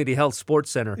 right? Dignity Health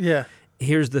Sports Center. Yeah.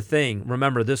 Here's the thing.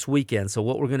 Remember, this weekend, so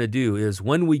what we're going to do is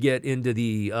when we get into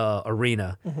the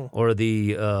arena or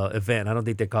the event, I don't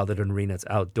think they call it an arena, it's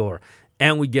outdoor,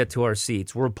 and we get to our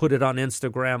seats, we'll put it on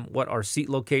Instagram, what our seat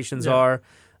locations are.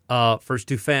 First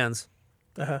two fans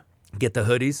get the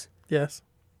hoodies. Yes.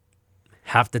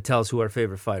 Have to tell us who our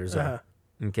favorite fighters are.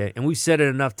 Okay, and we've said it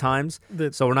enough times,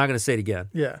 so we're not going to say it again.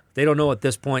 Yeah. They don't know at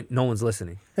this point, no one's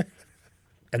listening.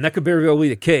 And that could very well be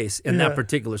the case in that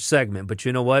particular segment. But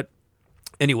you know what?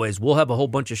 Anyways, we'll have a whole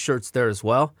bunch of shirts there as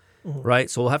well, right?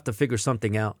 So we'll have to figure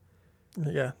something out.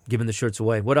 Yeah. Giving the shirts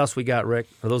away. What else we got, Rick?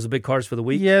 Are those the big cards for the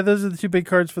week? Yeah, those are the two big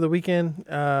cards for the weekend.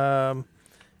 And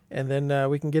then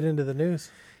we can get into the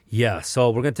news. Yeah, so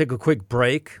we're going to take a quick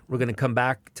break. We're going to come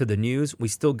back to the news. We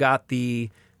still got the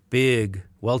big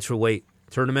welterweight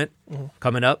tournament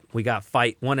coming up. We got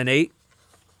fight 1 and 8,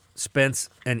 Spence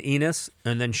and Enos,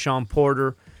 and then Sean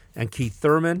Porter and Keith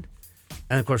Thurman.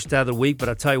 And, of course, stat of the week. But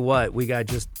I'll tell you what, we got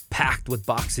just packed with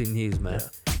boxing news, man.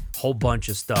 Yeah. Whole bunch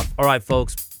of stuff. All right,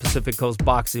 folks, Pacific Coast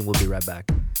Boxing. We'll be right back.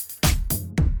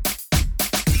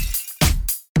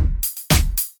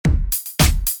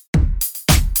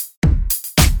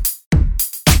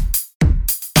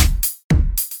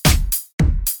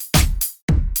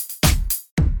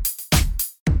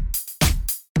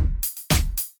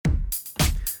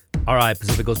 All right,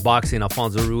 Pacific Coast Boxing,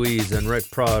 Alfonso Ruiz and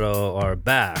Rick Prado are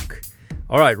back.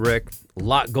 All right, Rick, a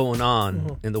lot going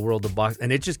on in the world of boxing,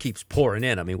 and it just keeps pouring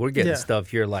in. I mean, we're getting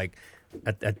stuff here like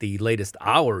at the latest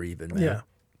hour even, man. Yeah.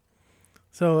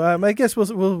 So I guess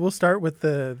we'll start with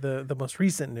the most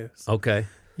recent news. Okay.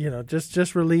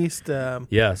 Just released.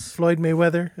 Yes. Floyd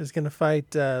Mayweather is going to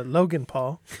fight Logan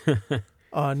Paul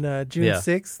on June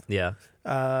 6th. Yeah.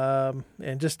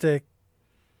 And just to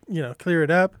clear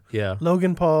it up. Yeah.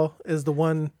 Logan Paul is the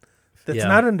one that's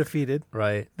not undefeated.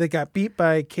 Right. That got beat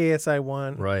by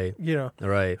KSI-1. Right.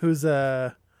 Right. Who's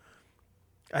I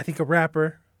think a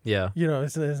rapper. Yeah.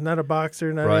 Is not a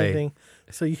boxer, not anything.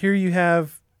 So here you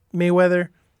have Mayweather,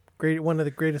 one of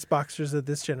the greatest boxers of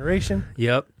this generation.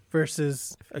 Yep.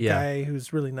 Versus a guy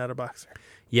who's really not a boxer.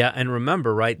 Yeah, and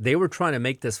remember, right, they were trying to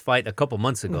make this fight a couple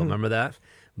months ago. Remember that?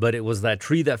 But it was that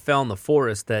tree that fell in the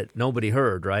forest that nobody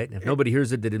heard, right? If nobody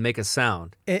hears it, did it make a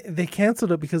sound? They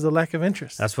canceled it because of lack of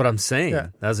interest. That's what I'm saying. Yeah.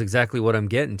 That's exactly what I'm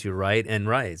getting to, right?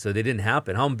 So they didn't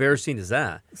happen. How embarrassing is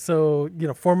that? So,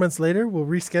 4 months later, we'll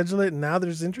reschedule it, and now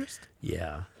there's interest?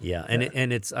 Yeah.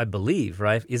 And it's, I believe,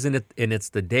 right? Isn't it? And it's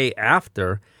the day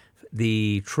after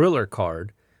the Triller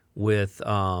card with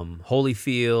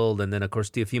Holyfield and then, of course,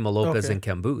 Teofimo Lopez and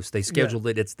Caboose. They scheduled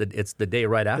it. It's the day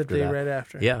right after that. Right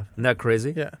after. Yeah. Isn't that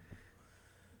crazy? Yeah.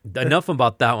 enough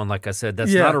about that one. Like I said,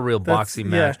 that's not a real boxing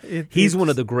match. He's one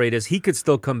of the greatest. He could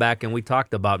still come back, and we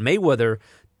talked about Mayweather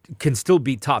can still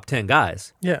beat top 10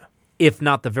 guys. Yeah. If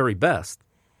not the very best.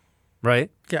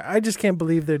 Right? Yeah, I just can't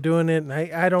believe they're doing it, and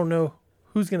I don't know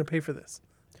who's going to pay for this.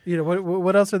 You know,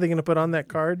 what else are they going to put on that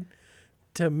card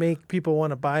to make people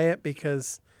want to buy it?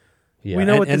 Because we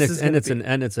know what this is going to be.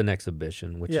 And it's an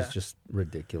exhibition, which is just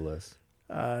ridiculous.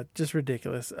 Just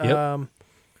ridiculous. Yep.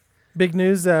 Big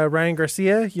news, Ryan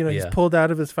Garcia, he's pulled out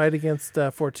of his fight against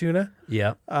Fortuna.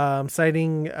 Yeah.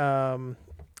 Citing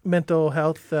mental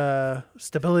health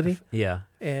stability. Yeah.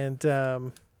 And,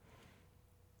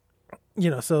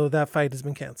 so that fight has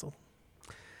been canceled.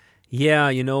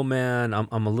 Yeah, man,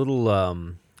 I'm a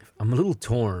little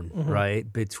torn,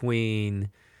 right, between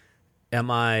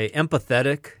am I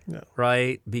empathetic,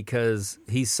 right, because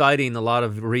he's citing a lot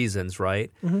of reasons,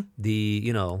 right?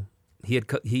 He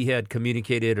had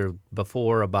communicated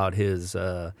before about his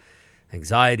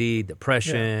anxiety,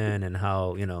 depression, and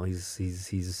how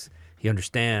he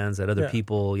understands that other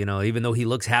people, even though he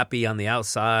looks happy on the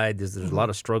outside, there's a lot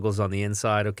of struggles on the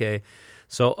inside. Okay,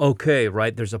 so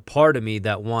right, there's a part of me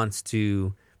that wants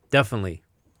to definitely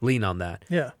lean on that.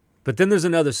 Yeah, but then there's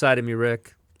another side of me,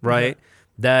 Rick, right,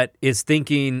 that is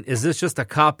thinking, is this just a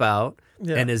cop out,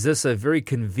 and is this a very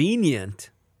convenient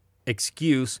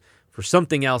excuse for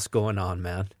something else going on,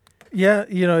 man? Yeah,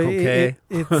 okay.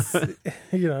 It's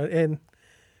and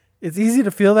it's easy to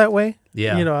feel that way.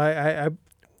 Yeah, I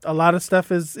a lot of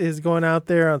stuff is going out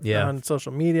there on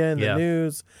social media and the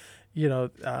news.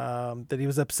 That he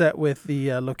was upset with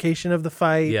the location of the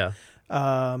fight. Yeah,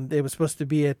 it was supposed to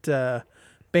be at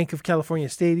Bank of California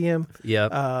Stadium.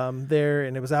 Yeah, there,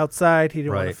 and it was outside. He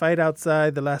didn't want to fight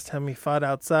outside. The last time he fought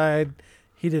outside,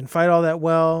 he didn't fight all that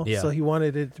well. Yeah. So he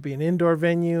wanted it to be an indoor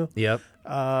venue. Yep.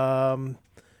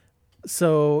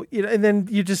 So and then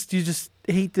you just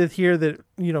hate to hear that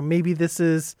maybe this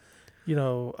is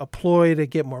a ploy to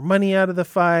get more money out of the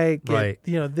fight. Get,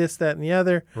 this, that, and the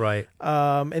other. Right.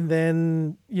 And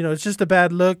then it's just a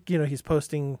bad look. He's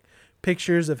posting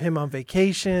pictures of him on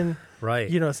vacation.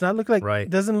 Right. It's not it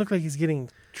doesn't look like he's getting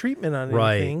treatment on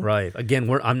anything. Right. Again,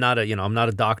 I'm not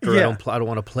a doctor. I don't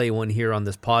want to play one here on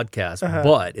this podcast.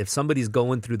 But if somebody's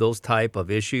going through those type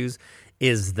of issues,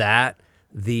 is that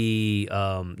the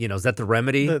is that the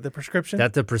remedy? The prescription?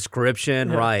 That's the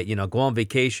prescription, right? Go on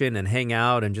vacation and hang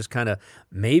out and just kind of,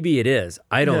 maybe it is.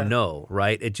 I don't know,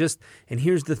 right? And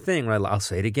here's the thing, right? I'll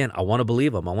say it again. I want to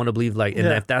believe him. I want to believe and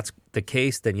if that's the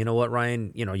case, then you know what,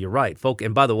 Ryan? You're right.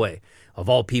 And by the way, of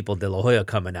all people, De La Hoya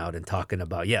coming out and talking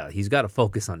about, he's got to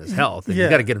focus on his health and he's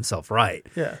got to get himself right.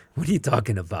 Yeah. What are you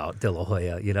talking about, De La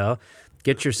Hoya?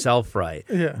 Get yourself right.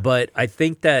 Yeah. But I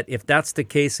think that if that's the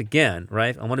case again,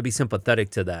 right, I want to be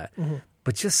sympathetic to that. Mm-hmm.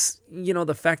 But just,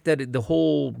 the fact that the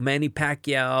whole Manny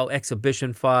Pacquiao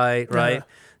exhibition fight, right,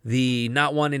 the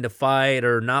not wanting to fight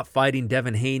or not fighting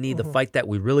Devin Haney, the fight that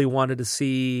we really wanted to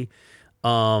see,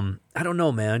 I don't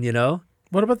know, man,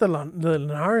 What about the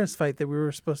Linares fight that we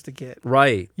were supposed to get?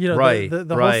 Right, right. The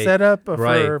whole setup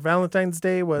for Valentine's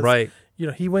Day was,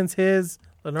 he wins his,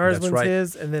 Linares wins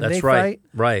his, and then they fight.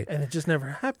 Right. And it just never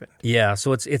happened. Yeah,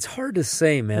 so it's hard to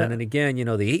say, man. Yeah. And again, the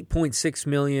 8.6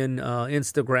 million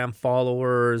Instagram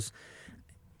followers,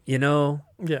 Yeah.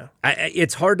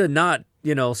 It's hard to not,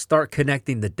 start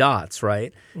connecting the dots,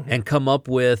 right? Mm-hmm. And come up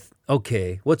with,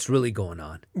 okay, what's really going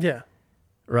on? Yeah.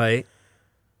 Right?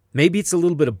 Maybe it's a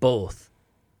little bit of both,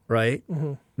 right?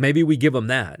 Mm-hmm. Maybe we give them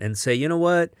that and say, you know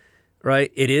what?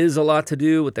 Right, it is a lot to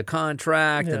do with the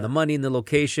contract and the money and the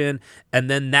location,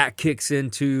 and then that kicks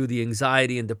into the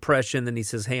anxiety and depression. Then he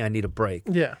says, "Hey, I need a break."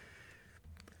 Yeah,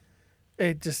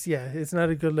 it's not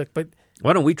a good look. But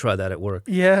why don't we try that at work?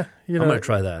 Yeah, I'm gonna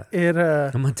try that.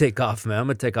 I'm gonna take off, man. I'm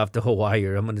gonna take off to Hawaii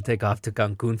or I'm gonna take off to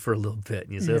Cancun for a little bit.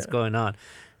 And you say, "What's going on?"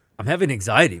 I'm having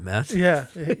anxiety, man. Yeah,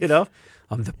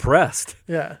 I'm depressed.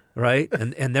 Yeah, right.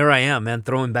 And there I am, man,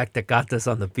 throwing back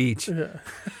tecatas on the beach. Yeah.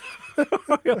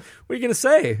 What are you going to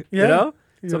say? Yeah.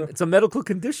 It's a medical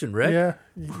condition, Rick. Yeah.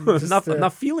 I'm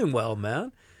not feeling well,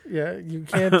 man. Yeah. You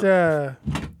can't,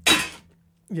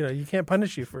 you can't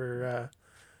punish you for,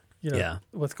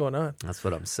 what's going on. That's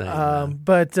what I'm saying.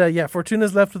 But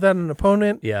Fortuna's left without an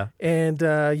opponent. Yeah. And,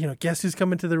 guess who's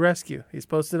coming to the rescue? He's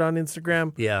posted on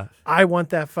Instagram. Yeah. I want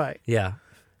that fight. Yeah.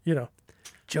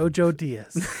 Jojo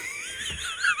Diaz.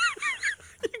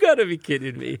 You gotta be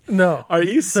kidding me. No. Are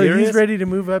you serious? So he's ready to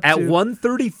move up at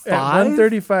 135? At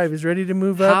 135, he's ready to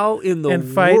move up. How in the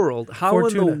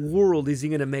world is he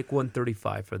going to make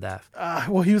 135 for that?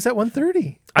 Well, he was at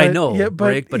 130. I know,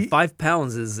 Rick, but 5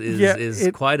 pounds is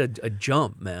quite a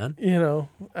jump, man.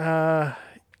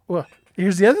 Well,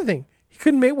 here's the other thing. he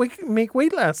couldn't make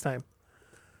weight last time.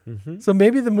 Mm-hmm. So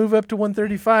maybe the move up to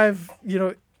 135,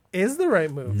 is the right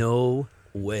move. No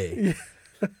way.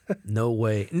 No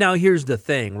way. Now, here's the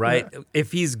thing, right? Yeah.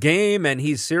 If he's game and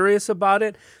he's serious about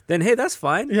it, then, hey, that's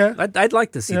fine. Yeah. I'd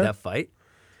like to see that fight.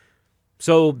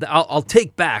 So I'll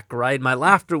take back, right? My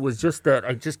laughter was just that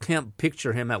I just can't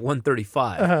picture him at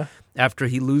 135 after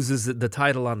he loses the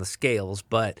title on the scales.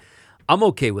 But I'm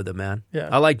okay with it, man. Yeah.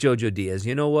 I like Jojo Diaz.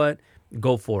 You know what?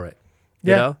 Go for it.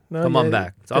 Come on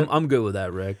back. So I'm good with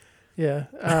that, Rick. Yeah.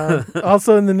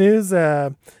 Also in the news,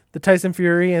 the Tyson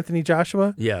Fury, Anthony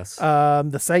Joshua. Yes.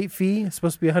 The site fee is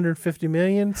supposed to be $150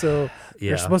 million, so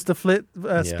they're supposed to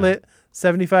split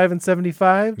 75 and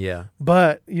 75. Yeah.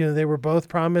 But they were both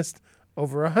promised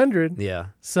over 100. Yeah.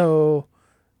 So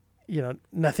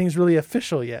nothing's really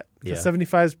official yet. So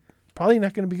 75 is probably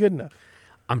not going to be good enough.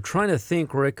 I'm trying to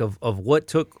think, Rick, of what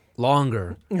took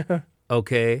longer.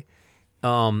 Okay.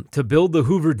 To build the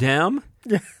Hoover Dam.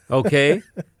 Okay.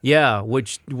 Yeah,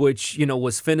 which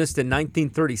was finished in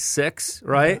 1936,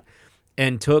 right?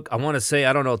 And took, I want to say,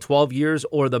 12 years,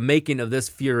 or the making of this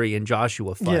Fury and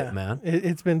Joshua fight, man.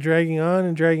 It's been dragging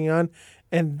on,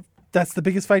 and that's the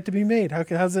biggest fight to be made.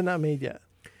 How's it not made yet?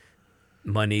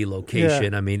 Money,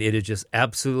 location. Yeah. I mean, it is just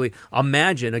absolutely.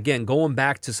 Imagine, again, going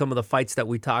back to some of the fights that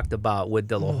we talked about with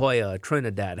De La Hoya,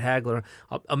 Trinidad, Hagler.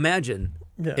 Imagine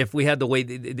if we had the way.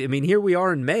 I mean, here we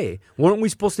are in May. Weren't we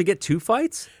supposed to get 2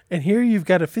 fights? And here you've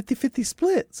got a 50-50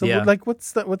 split. So,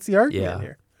 what's the argument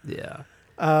here? Yeah.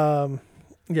 Also,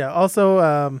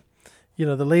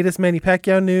 the latest Manny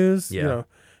Pacquiao news. Yeah.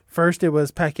 First it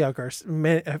was Pacquiao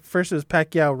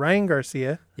Ryan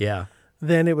Garcia. Yeah.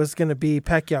 Then it was going to be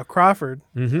Pacquiao Crawford.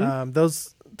 Mm-hmm.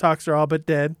 Those talks are all but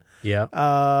dead. Yeah.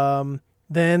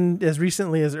 Then as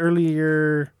recently as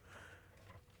earlier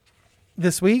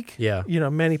this week,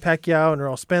 Manny Pacquiao and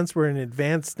Earl Spence were in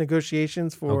advanced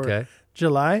negotiations for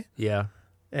July. Yeah.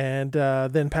 And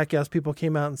then Pacquiao's people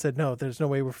came out and said, no, there's no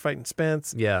way we're fighting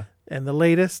Spence. Yeah. And the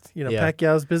latest,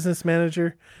 Pacquiao's business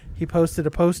manager, he posted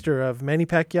a poster of Manny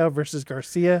Pacquiao versus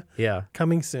Garcia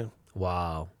coming soon.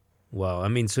 Wow. I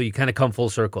mean, so you kind of come full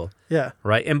circle. Yeah.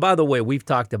 Right? And by the way, we've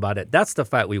talked about it. That's the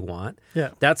fight we want.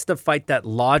 Yeah. That's the fight that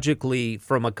logically,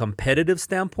 from a competitive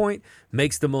standpoint,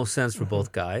 makes the most sense for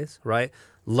both guys, right?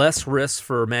 Less risk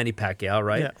for Manny Pacquiao,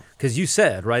 right? Because you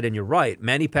said, right, and you're right,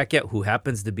 Manny Pacquiao, who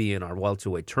happens to be in our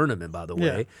welterweight tournament, by the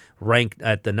way, ranked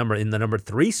at the number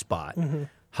 3 spot. Mm-hmm.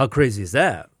 How crazy is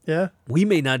that? Yeah. We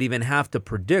may not even have to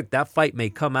predict. That fight may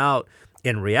come out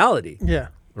in reality. Yeah.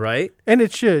 Right? And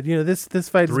it should. This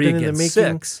fight has been in the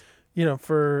making. 6.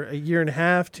 For a year and a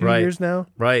half, 2 years now.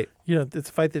 Right. It's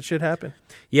a fight that should happen.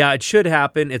 Yeah, it should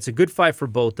happen. It's a good fight for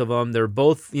both of them. They're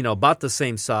both, about the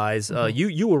same size. Mm-hmm.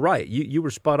 You were right. You were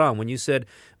spot on when you said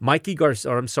Manny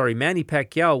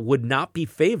Pacquiao would not be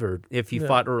favored if he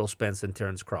fought Earl Spence and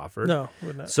Terrence Crawford. No,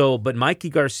 would not. So, but Mikey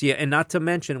Garcia, and not to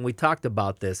mention, we talked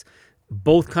about this,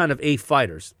 both kind of A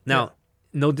fighters. Now,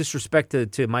 no disrespect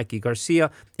to Mikey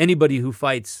Garcia. Anybody who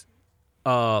fights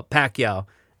Pacquiao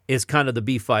is kind of the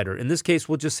B fighter. In this case,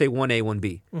 we'll just say 1A,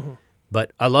 1B. Mm-hmm.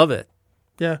 But I love it.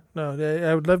 Yeah, no,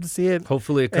 I would love to see it.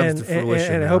 Hopefully it comes to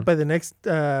fruition. And I hope by the next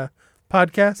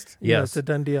podcast, it's a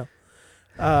done deal.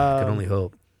 I can only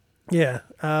hope. Yeah.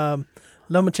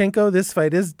 Lomachenko, this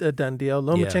fight is a done deal.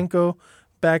 Lomachenko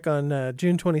back on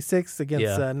June 26th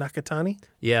against Nakatani.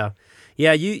 Yeah.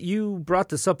 Yeah, you brought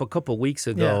this up a couple weeks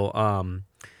ago. Yeah.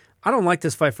 I don't like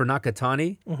this fight for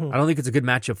Nakatani. Mm-hmm. I don't think it's a good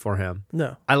matchup for him.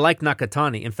 No. I like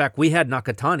Nakatani. In fact, we had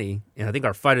Nakatani in, I think,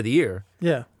 our fight of the year.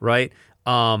 Yeah. Right?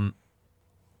 I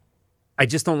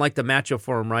just don't like the matchup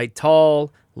for him, right?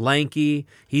 Tall, lanky.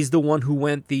 He's the one who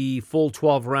went the full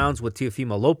 12 rounds with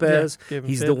Teofimo Lopez.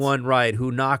 He's the one, right,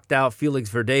 who knocked out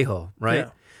Felix Verdejo, right? Yeah.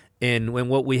 And when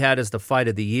what we had as the fight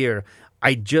of the year,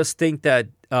 I just think that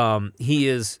he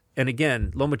is, and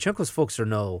again, Lomachenko's folks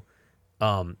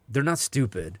they're not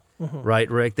stupid. Mm-hmm. Right,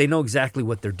 Rick? They know exactly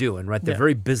what they're doing, right? They're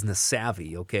very business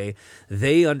savvy, okay?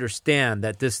 They understand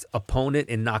that this opponent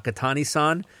in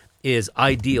Nakatani-san is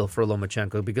ideal for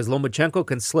Lomachenko because Lomachenko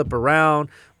can slip around,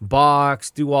 box,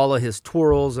 do all of his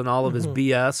twirls and all of his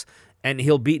BS, and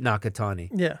he'll beat Nakatani.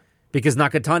 Yeah. Because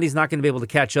Nakatani's not going to be able to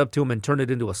catch up to him and turn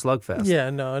it into a slugfest. Yeah,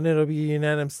 no, and it'll be a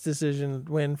unanimous decision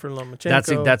win for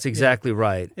Lomachenko. That's exactly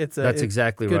right. That's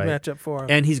exactly good right. Good matchup for him.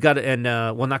 And he's got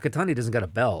Nakatani doesn't got a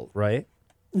belt, right?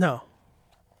 No.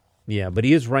 Yeah, but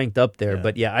he is ranked up there.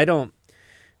 Yeah. But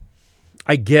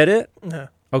I get it. Yeah.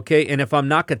 Okay, and if I'm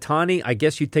Nakatani, I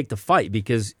guess you take the fight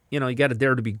because, you got to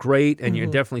dare to be great and you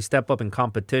definitely step up in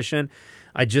competition.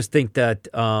 I just think that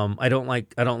I don't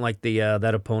like the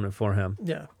that opponent for him.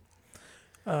 Yeah.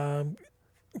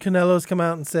 Canelo's come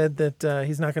out and said that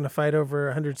he's not going to fight over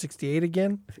 168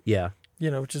 again. Yeah.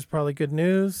 Which is probably good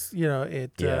news.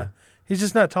 He's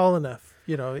just not tall enough.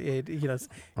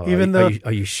 Even though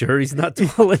are you sure he's not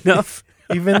tall enough?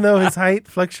 Even though his height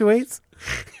fluctuates,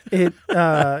 he's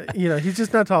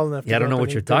just not tall enough. Yeah, I don't know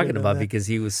what you're talking about because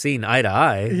he was seen eye to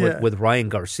eye with Ryan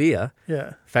Garcia. Yeah.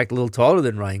 In fact, a little taller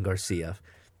than Ryan Garcia.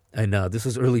 And this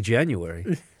was early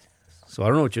January. So I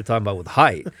don't know what you're talking about with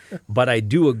height. But I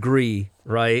do agree,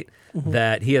 right,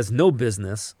 that he has no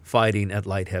business fighting at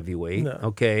light heavyweight. No.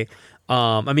 Okay.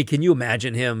 Can you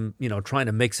imagine him, trying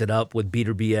to mix it up with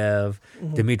Beterbiev,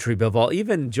 Dmitry Bivol,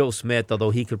 even Joe Smith,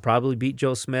 although he could probably beat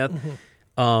Joe Smith.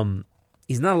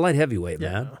 He's not a light heavyweight,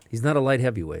 man. No. He's not a light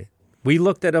heavyweight. We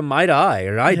looked at him eye to eye,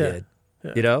 or I did,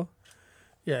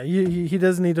 Yeah, he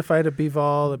doesn't need to fight a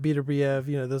Bivol, a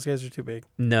Beterbiev. Those guys are too big.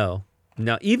 No.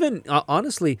 Even,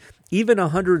 honestly, even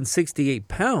 168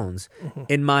 pounds,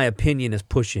 in my opinion, is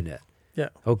pushing it. Yeah.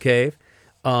 Okay?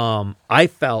 I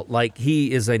felt like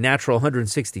he is a natural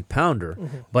 160-pounder,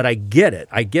 but I get it.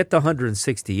 I get the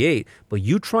 168, but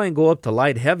you try and go up to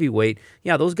light heavyweight.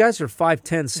 Yeah, those guys are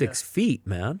 5'10", 6 feet,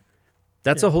 man.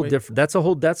 That's a whole different. That's a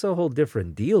whole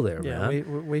different deal there, man. Yeah,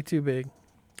 way too big.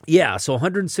 Yeah, so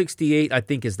 168 I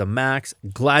think is the max.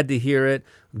 Glad to hear it.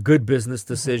 Good business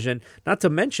decision. Not to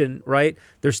mention, right?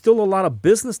 There's still a lot of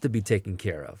business to be taken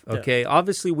care of. Okay,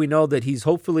 obviously we know that he's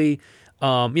hopefully.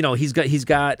 He's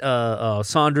got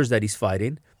Saunders that he's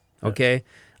fighting. Okay,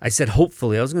 I said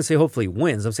hopefully. I was going to say hopefully he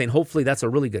wins. I'm saying hopefully that's a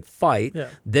really good fight. Yeah.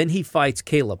 Then he fights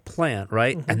Caleb Plant,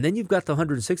 right? And then you've got the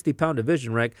 160-pound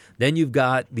division, right? Then you've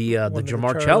got the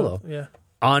Jamarcello,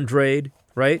 Andrade,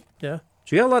 right? Yeah.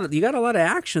 So you got a lot of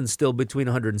action still between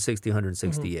 160 and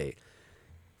 168.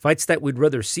 Fights that we'd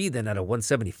rather see than at a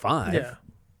 175. Yeah.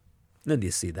 Then do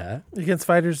you see that against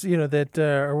fighters that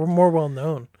are more well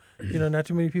known? Not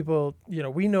too many people,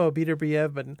 we know a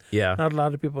Beterbiev, but not a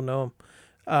lot of people know him.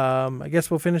 I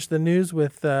guess we'll finish the news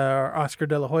with our Oscar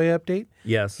De La Hoya update.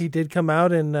 Yes. He did come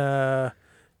out and,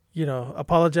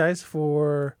 apologize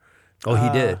for... Oh, he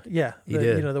did? Yeah. He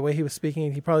did. The way he was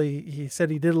speaking, he said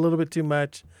he did a little bit too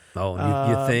much. Oh,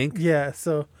 you think? Yeah,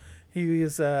 so he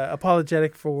was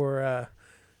apologetic for,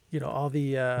 all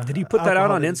the... did he put that out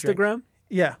on Instagram? Drank.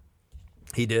 Yeah.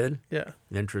 He did? Yeah.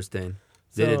 Interesting.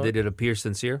 Did it appear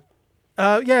sincere?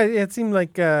 Yeah, it seemed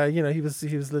like he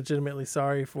was legitimately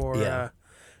sorry for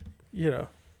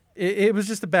it was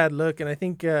just a bad look, and I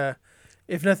think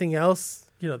if nothing else,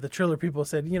 the Triller people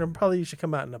said probably you should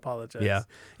come out and apologize. Yeah,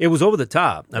 it was over the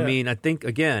top. I mean, I think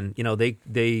again,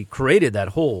 they created that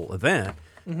whole event,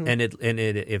 and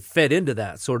it fed into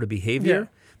that sort of behavior. Yeah.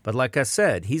 But like I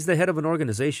said, he's the head of an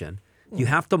organization. You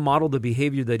have to model the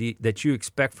behavior that you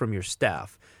expect from your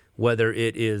staff. Whether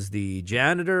it is the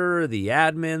janitor, the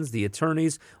admins, the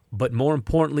attorneys, but more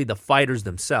importantly, the fighters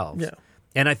themselves. Yeah.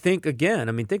 And I think,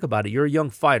 again, think about it. You're a young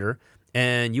fighter,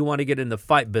 and you want to get in the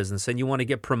fight business, and you want to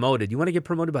get promoted. You want to get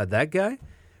promoted by that guy?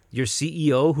 Your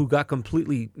CEO who got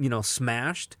completely,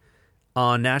 smashed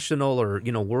on national or,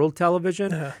 world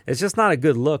television? Uh-huh. It's just not a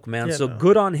good look, man. Yeah,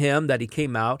 good on him that he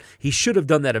came out. He should have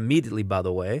done that immediately, by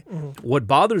the way. What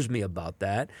bothers me about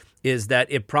that is that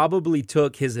it probably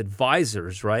took his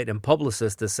advisors, right, and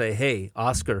publicists to say, hey,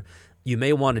 Oscar, you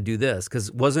may want to do this.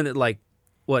 Because wasn't it like,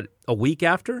 a week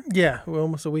after? Yeah,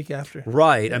 almost a week after.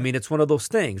 Right. Yeah. It's one of those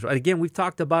things. Right? Again, we've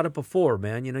talked about it before,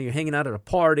 man. You're hanging out at a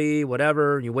party,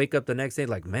 whatever, and you wake up the next day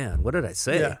like, man, what did I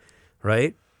say? Yeah.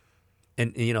 Right?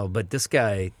 And, but this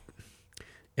guy,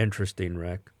 interesting,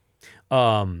 Rick.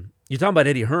 You're talking about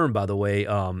Eddie Hearn, by the way.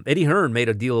 Eddie Hearn made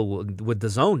a deal with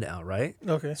DAZN now, right?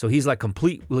 Okay. So he's like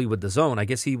completely with DAZN. I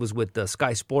guess he was with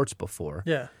Sky Sports before.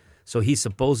 Yeah. So he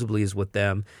supposedly is with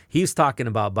them. He's talking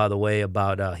about, by the way,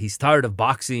 he's tired of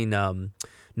boxing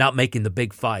not making the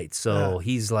big fights. So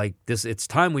he's like, it's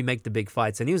time we make the big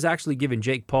fights. And he was actually giving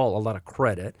Jake Paul a lot of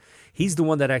credit. He's the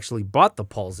one that actually brought the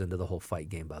Pauls into the whole fight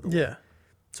game, by the way. Yeah.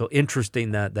 So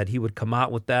interesting that he would come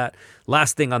out with that.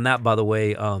 Last thing on that, by the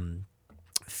way,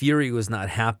 Fury was not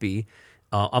happy.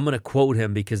 I'm going to quote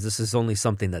him because this is only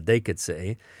something that they could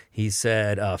say. He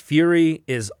said, Fury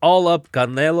is all up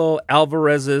Canelo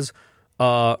Alvarez's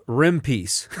rim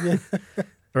piece,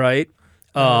 right?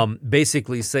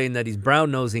 Basically saying that he's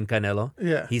brown-nosing Canelo.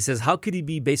 Yeah. He says, how could he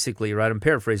be basically, right, I'm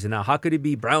paraphrasing now, how could he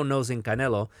be brown-nosing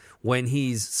Canelo when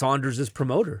he's Saunders'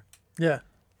 promoter? Yeah.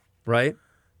 Right?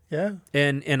 Yeah.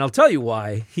 And I'll tell you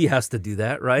why he has to do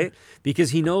that, right?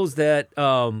 Because he knows that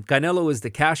Canelo is the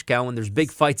cash cow and there's big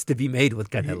fights to be made with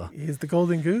Canelo. He's the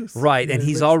golden goose. Right, and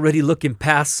he's already looking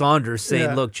past Saunders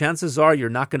saying, look, chances are you're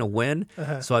not going to win,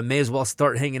 so I may as well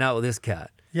start hanging out with this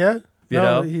cat. Yeah. You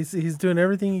know? He's doing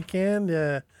everything he can.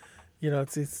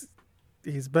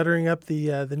 he's buttering up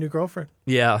the new girlfriend.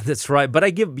 Yeah, that's right. But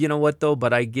I give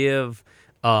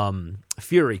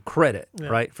Fury credit,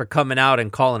 right, for coming out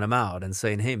and calling him out and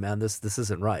saying, "Hey, man, this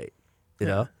isn't right." You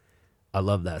know, I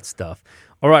love that stuff.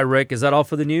 All right, Rick, is that all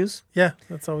for the news? Yeah,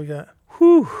 that's all we got.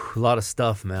 Whew, a lot of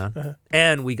stuff, man.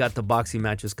 And we got the boxing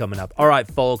matches coming up. All right,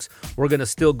 folks, we're going to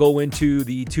still go into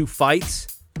the 2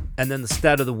 fights and then the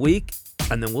stat of the week,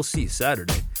 and then we'll see you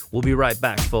Saturday. We'll be right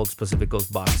back, folks. Pacific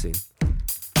Coast Boxing.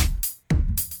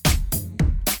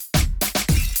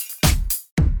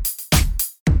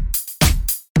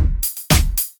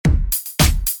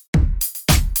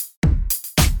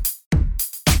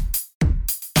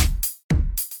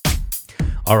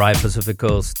 All right, Pacific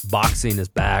Coast Boxing is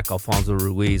back. Alfonso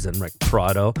Ruiz and Rick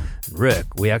Prado. And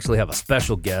Rick, we actually have a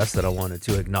special guest that I wanted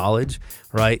to acknowledge.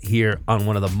 Right here on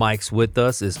one of the mics with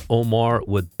us is Omar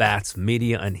with Bats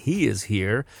Media, and he is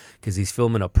here because he's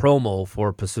filming a promo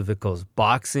for Pacific Coast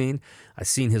Boxing. I've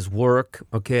seen his work.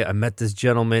 Okay, I met this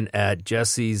gentleman at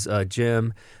Jesse's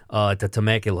gym, at the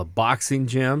Temecula Boxing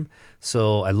Gym.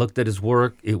 So I looked at his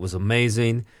work. It was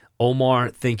amazing. Omar,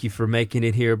 thank you for making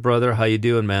it here, brother. How you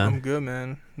doing, man? I'm good,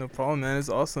 man. No problem, man. It's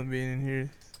awesome being in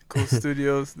here. Cool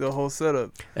studios, the whole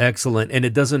setup. Excellent. And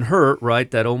it doesn't hurt,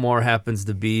 right, that Omar happens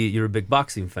to be, you're a big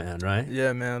boxing fan, right?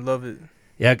 Yeah, man. I love it.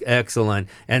 Yeah, excellent.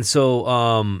 And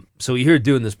so so you're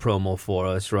doing this promo for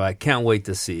us, right? Can't wait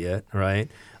to see it,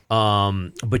 right?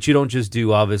 But you don't just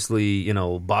do, obviously,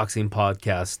 boxing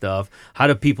podcast stuff. How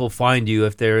do people find you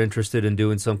if they're interested in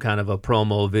doing some kind of a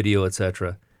promo, video,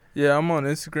 etc.? Yeah, I'm on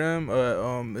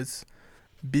Instagram. It's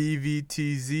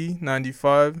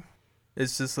BVTZ95.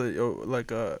 It's just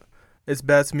it's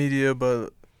Bats Media,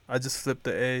 but I just flipped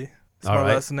the A. It's my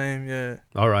last name. Yeah.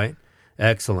 All right.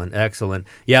 Excellent.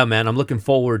 Yeah, man, I'm looking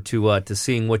forward to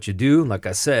seeing what you do. Like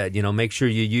I said, make sure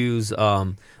you use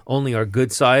only our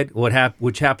good side,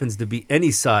 which happens to be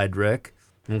any side, Rick.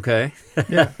 Okay.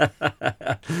 Yeah.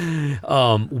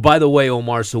 By the way,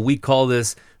 Omar, so we call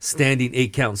this Standing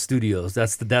 8 Count Studios.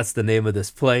 That's the name of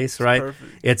this place, right?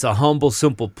 Perfect. It's a humble,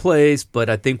 simple place, but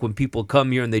I think when people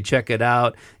come here and they check it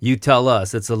out, you tell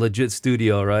us it's a legit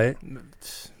studio, right?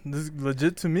 This is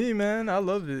legit to me, man. I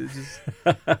love it. It's just,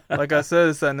 like I said,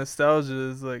 it's that nostalgia.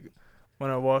 It's like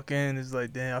when I walk in, it's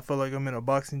like, damn, I feel like I'm in a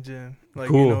boxing gym. Like,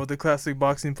 cool. The classic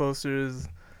boxing posters.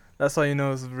 That's how you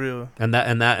know it's real. And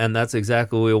that's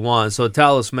exactly what we want. So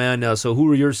tell us, man. So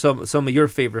who are some of your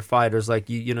favorite fighters? Like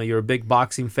you're a big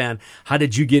boxing fan. How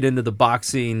did you get into the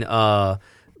boxing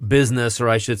business, or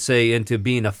I should say, into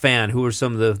being a fan? Who are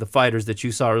some of the fighters that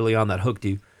you saw early on that hooked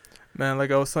you? Man, like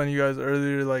I was telling you guys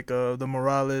earlier, like the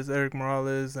Morales, Eric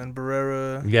Morales, and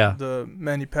Barrera. Yeah. The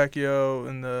Manny Pacquiao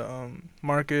and the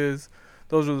Marquez.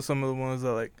 Those are some of the ones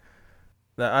that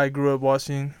I grew up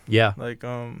watching. Yeah. Like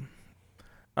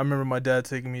I remember my dad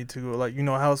taking me to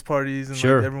house parties and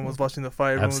sure. like, everyone was watching the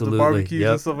fight, everyone Absolutely. was the barbecues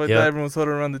and stuff like that. Everyone was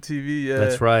huddling around the TV. Yeah,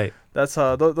 that's right. That's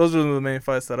how those are the main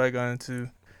fights that I got into.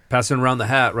 Passing around the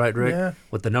hat, right, Rick? Yeah.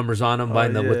 With the numbers on them,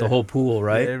 buying them with the whole pool,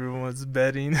 right? Yeah, everyone was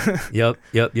betting. Yep.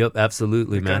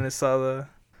 Absolutely, man. Kind of saw the.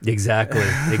 Exactly.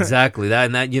 That's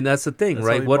the thing, that's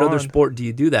right? What other sport do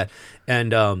you do that?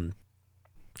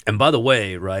 And by the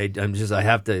way, right? I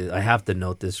have to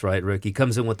note this, right, Rick? He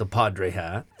comes in with the Padre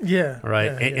hat. Yeah. Right.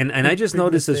 Yeah, and I just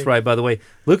noticed this, right? By the way,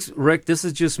 Rick, this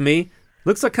is just me.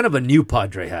 Looks like kind of a new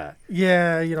Padre hat.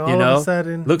 Yeah, all of a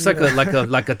sudden. Looks like a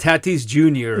Tatis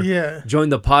Jr. Yeah.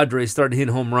 Joined the Padres, started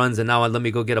hitting home runs, and now let me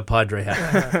go get a Padre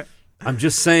hat. I'm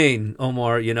just saying,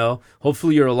 Omar,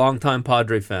 hopefully you're a longtime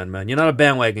Padre fan, man. You're not a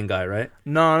bandwagon guy, right?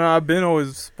 No, I've been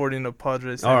always sporting the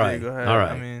Padres San Diego hat. All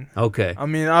right. Okay.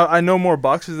 I know more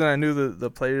boxers than I knew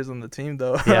the players on the team,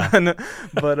 though. Yeah.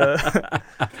 but to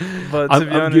be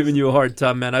honest, I'm giving you a hard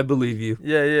time, man. I believe you.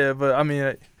 Yeah, but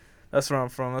that's where I'm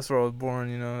from. That's where I was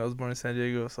born. I was born in San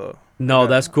Diego, so. No,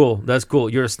 that's cool.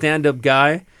 You're a stand-up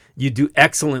guy. You do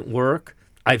excellent work.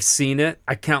 I've seen it.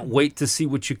 I can't wait to see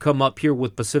what you come up here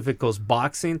with Pacific Coast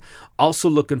Boxing. Also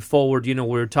looking forward,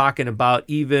 we're talking about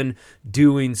even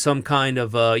doing some kind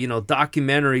of,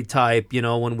 documentary type,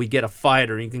 when we get a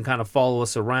fighter. You can kind of follow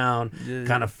us around,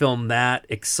 kind of film that.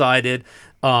 Excited.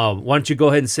 Why don't you go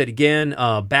ahead and say it again?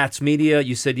 Bats Media,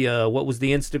 you said, what was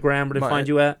the Instagram where to find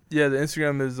you at? Yeah, the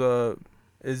Instagram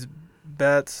is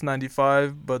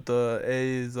Bats95, but the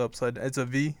A is upside. It's a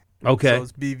V. Okay. So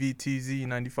it's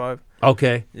BVTZ95.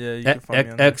 Okay. Yeah, you can find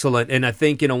me on there. Excellent. And I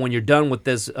think, when you're done with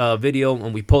this video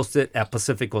and we post it at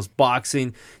Pacific Coast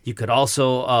Boxing, you could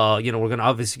also, we're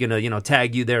obviously going to,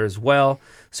 tag you there as well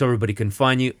so everybody can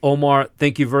find you. Omar,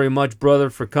 thank you very much,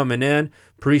 brother, for coming in.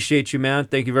 Appreciate you, man.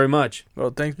 Thank you very much. Well,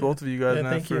 thanks both of you guys,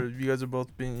 man. Thank you. You guys are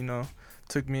both being,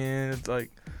 took me in. It's like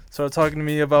started talking to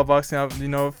me about boxing. I,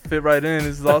 fit right in.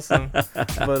 This is awesome.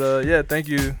 But yeah, thank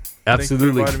you.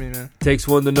 Absolutely. Thank you for inviting me, man. Takes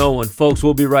one to know one. Folks,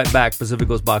 we'll be right back. Pacific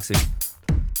Coast Boxing.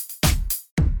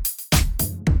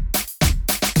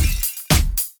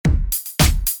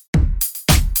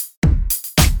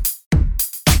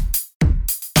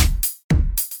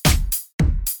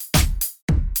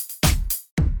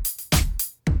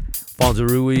 Fonzo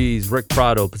Ruiz, Rick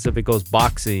Prado, Pacific Coast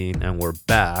Boxing, and we're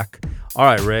back. All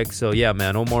right, Rick. So, yeah,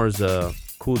 man, Omar's a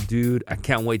cool dude. I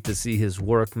can't wait to see his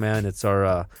work, man. It's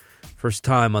our first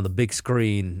time on the big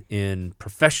screen in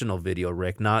professional video,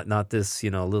 Rick. Not this,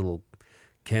 little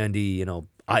candy,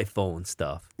 iPhone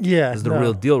stuff. Yeah. This is the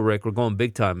real deal, Rick. We're going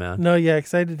big time, man. No, yeah,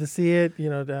 excited to see it.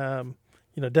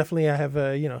 Definitely I have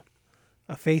a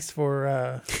face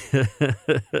for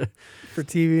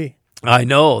TV. I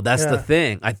know. That's the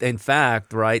thing. In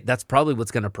fact, right, that's probably what's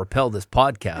going to propel this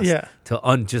podcast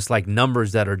to just like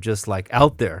numbers that are just like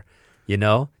out there. You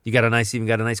got a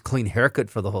nice clean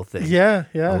haircut for the whole thing. Yeah.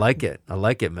 I like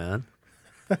it, man.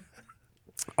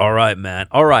 All right, man.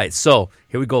 All right. So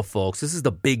here we go, folks. This is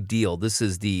the big deal. This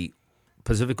is the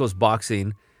Pacific Coast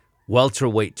Boxing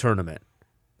welterweight tournament.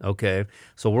 Okay.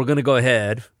 So we're going to go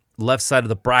ahead, left side of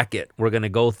the bracket. We're going to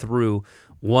go through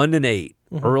 1 and 8.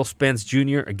 Mm-hmm. Earl Spence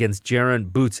Jr. against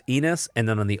Jaron Boots Enos. And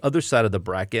then on the other side of the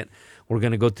bracket, we're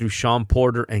going to go through Sean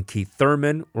Porter and Keith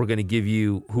Thurman. We're going to give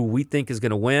you who we think is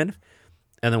going to win.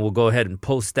 And then we'll go ahead and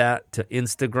post that to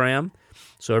Instagram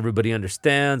so everybody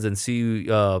understands and see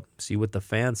what the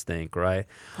fans think, right?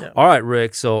 Yeah. All right,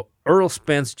 Rick. So Earl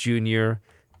Spence Jr.,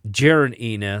 Jaron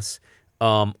Enos.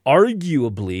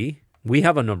 Arguably, we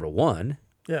have a number 1.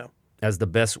 Yeah. As the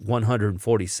best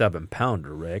 147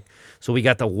 pounder, Rick. So we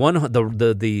got the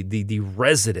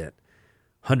resident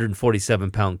 147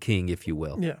 pound king, if you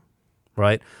will. Yeah.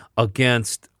 Right?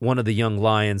 Against one of the young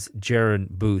lions,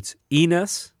 Jaron Boots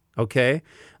Enos. Okay.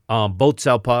 Both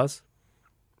southpaws.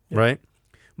 Yeah. Right?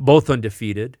 Both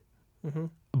undefeated. Mm-hmm.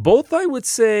 Both, I would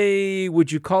say,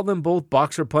 would you call them both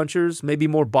boxer punchers? Maybe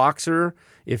more boxer.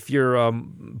 If you're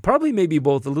probably maybe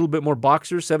both a little bit more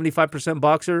boxer, 75%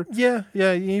 boxer. Yeah.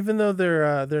 Even though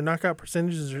their knockout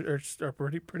percentages are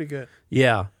pretty good.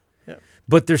 Yeah.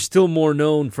 But they're still more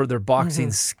known for their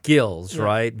boxing skills,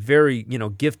 right? Very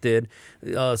gifted.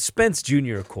 Spence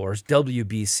Jr., of course,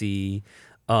 WBC,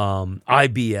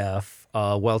 IBF,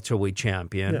 welterweight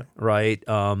champion, right?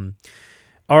 All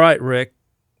right, Rick.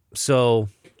 So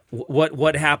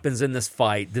what happens in this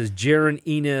fight? Does Jaron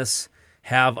Enos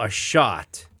have a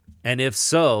shot? And if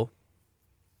so,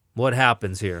 what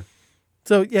happens here?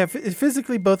 So, yeah,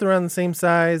 physically both around the same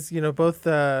size, both,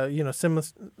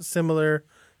 similar,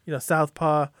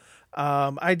 southpaw.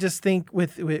 I just think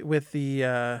with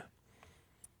the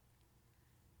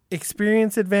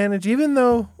experience advantage, even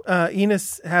though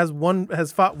Enos has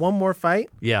fought one more fight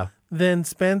than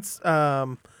Spence.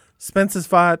 Spence has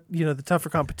fought, the tougher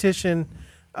competition.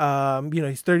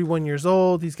 He's 31 years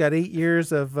old. He's got 8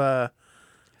 years of,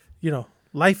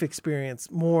 life experience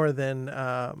more than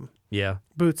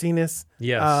Boots Enos.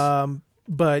 Yes.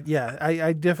 But yeah,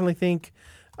 I definitely think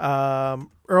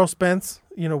Earl Spence,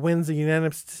 wins a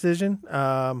unanimous decision.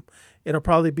 It'll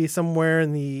probably be somewhere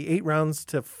in the 8 rounds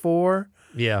to 4.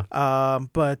 Yeah.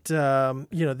 But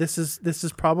this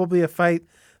is probably a fight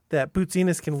that Boots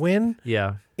Enos can win.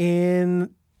 Yeah.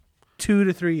 In 2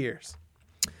 to 3 years.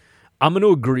 I'm going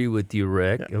to agree with you,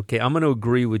 Rick. Yeah. Okay, I'm going to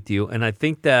agree with you. And I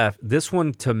think that this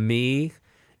one, to me,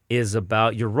 is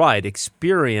about, you're right,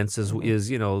 experience is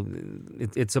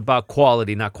it's about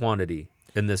quality, not quantity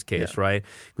in this case, right?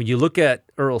 When you look at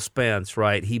Earl Spence,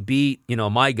 right, he beat,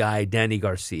 my guy, Danny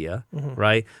Garcia,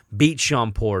 right? Beat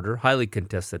Sean Porter, highly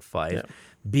contested fight.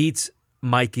 Beats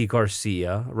Mikey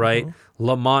Garcia, right?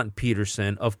 Lamont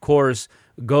Peterson, of course,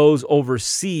 goes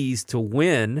overseas to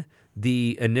win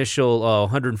the initial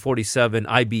 147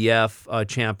 IBF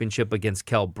championship against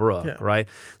Kell Brook, right?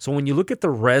 So when you look at the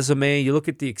resume, you look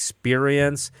at the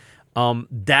experience,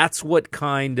 that's what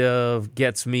kind of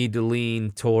gets me to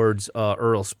lean towards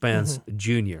Earl Spence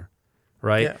Jr.,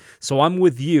 right? Yeah. So I'm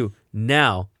with you.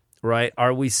 Now, right,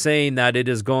 are we saying that it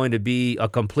is going to be a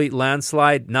complete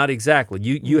landslide? Not exactly.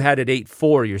 You had it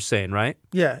 8-4, you're saying, right?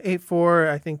 Yeah, 8-4.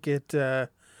 I think it,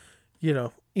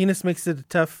 Enos makes it a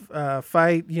tough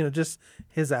fight, just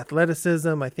his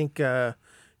athleticism, I think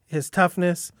his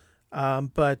toughness.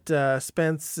 But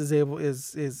Spence is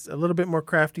a little bit more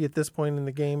crafty at this point in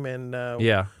the game and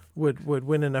would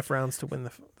win enough rounds to win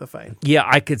the fight. Yeah,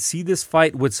 I could see this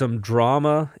fight with some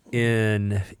drama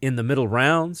in the middle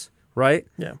rounds, right?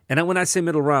 Yeah. And when I say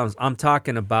middle rounds, I'm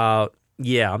talking about,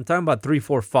 Yeah, I'm talking about 3,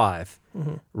 4, 5,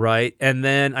 right? And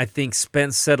then I think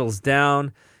Spence settles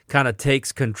down, kind of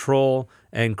takes control,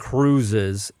 and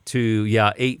cruises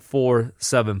to 8, 4,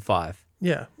 7, 5.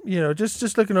 Yeah,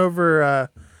 just looking over,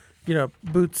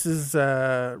 Boots'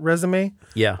 resume.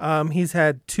 Yeah. He's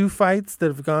had 2 fights that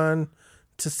have gone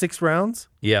to 6 rounds.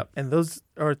 Yeah. And those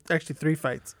are actually 3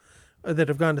 fights that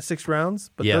have gone to 6 rounds.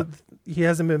 But he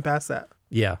hasn't been past that.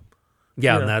 Yeah.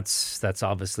 Yeah, and that's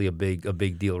obviously a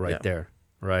big deal right there,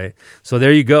 right? So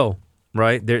there you go,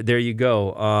 right? There you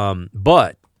go.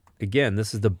 But again,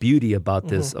 this is the beauty about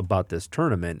this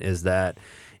tournament is that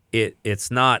it's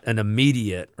not an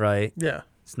immediate, right? Yeah.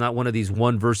 It's not one of these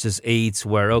 1 versus 8s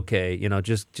where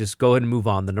just go ahead and move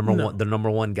on. The number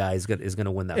one guy is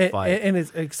gonna win that fight, and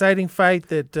it's an exciting fight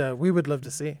that we would love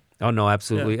to see. Oh no,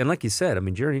 absolutely. And like you said, I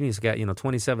mean, Giannini's got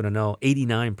 27-0,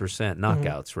 89%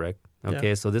 knockouts, Rick.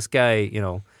 Okay, so this guy,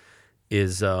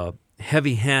 is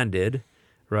heavy-handed,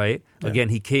 right? Yeah. Again,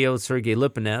 he KO'd Sergey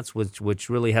Lipinets, which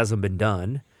really hasn't been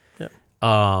done. Yeah.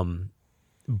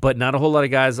 But not a whole lot of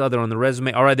guys other on the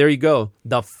resume. All right, there you go.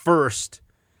 The first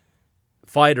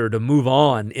fighter to move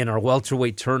on in our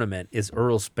welterweight tournament is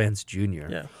Errol Spence Jr.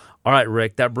 Yeah. All right,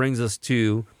 Rick, that brings us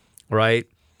to, right,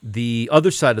 the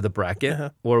other side of the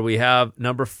bracket where we have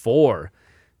number 4,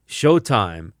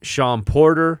 Showtime, Shawn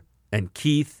Porter and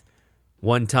Keith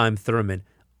One-Time Thurman.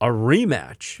 A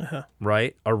rematch,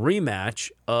 right? A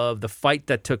rematch of the fight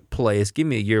that took place. Give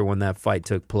me a year when that fight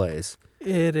took place.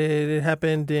 It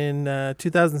happened in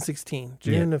 2016,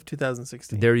 June of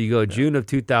 2016. There you go, June of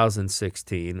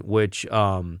 2016, which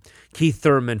Keith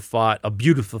Thurman fought a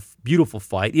beautiful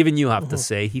fight. Even you have to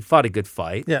say he fought a good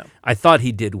fight. Yeah, I thought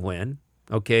he did win.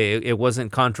 Okay, it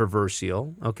wasn't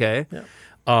controversial. Okay,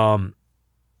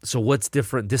 so what's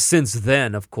different? Since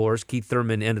then, of course, Keith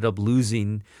Thurman ended up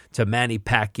losing to Manny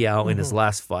Pacquiao in his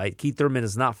last fight. Keith Thurman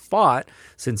has not fought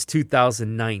since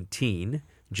 2019.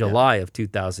 July of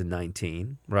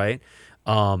 2019, right?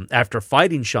 After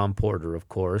fighting Shawn Porter, of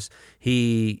course,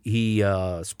 he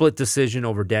split decision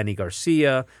over Danny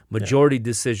Garcia, majority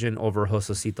decision over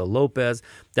Josecito Lopez.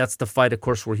 That's the fight, of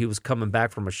course, where he was coming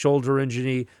back from a shoulder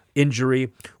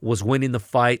injury, was winning the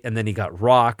fight, and then he got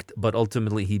rocked, but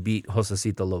ultimately he beat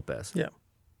Josecito Lopez. Yeah.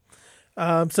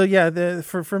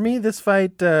 For me, this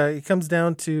fight, it comes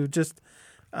down to just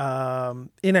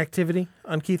inactivity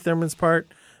on Keith Thurman's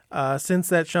part. Since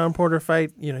that Shawn Porter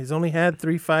fight, he's only had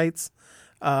 3 fights,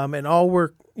 and all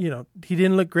were, he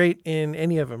didn't look great in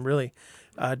any of them, really.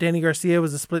 Danny Garcia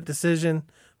was a split decision.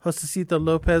 Josecito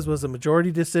Lopez was a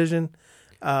majority decision.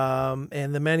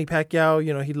 And the Manny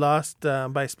Pacquiao, he lost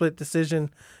by split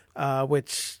decision,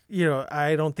 which,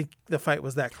 I don't think the fight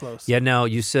was that close. Yeah, now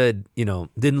you said,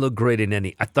 didn't look great in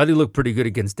any. I thought he looked pretty good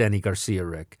against Danny Garcia,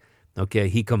 Rick. Okay,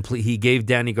 he gave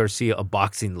Danny Garcia a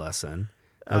boxing lesson.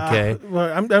 Okay.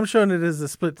 Well, I'm showing it as a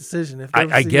split decision.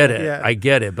 I get it. Yeah. I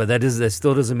get it, but that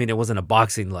still doesn't mean it wasn't a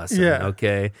boxing lesson. Yeah.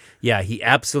 Okay. Yeah, he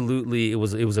absolutely. It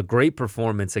was a great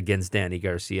performance against Danny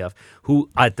Garcia, who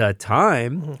at that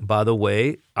time, by the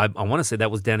way, I want to say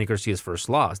that was Danny Garcia's first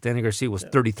loss. Danny Garcia was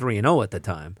 33-0 at the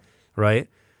time, right?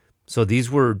 So these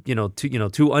were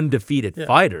two undefeated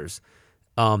fighters.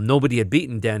 Nobody had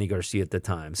beaten Danny Garcia at the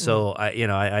time. So,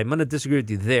 I'm going to disagree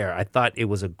with you there. I thought it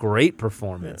was a great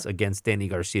performance against Danny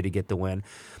Garcia to get the win.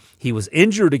 He was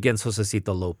injured against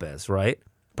Josecito Lopez, right?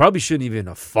 Probably shouldn't even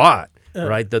have fought,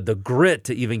 right? The grit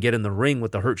to even get in the ring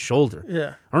with the hurt shoulder.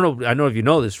 Yeah. I don't know. I know if you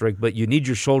know this, Rick, but you need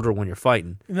your shoulder when you're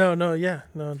fighting. No,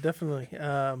 definitely.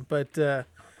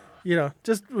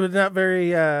 Just was not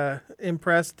very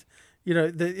impressed.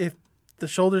 If the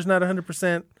shoulder's not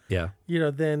 100%,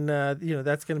 then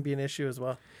that's going to be an issue as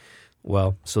well.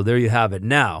 Well, so there you have it.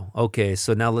 Now, okay,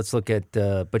 so now let's look at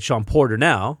but Shawn Porter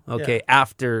now, okay,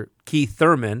 after Keith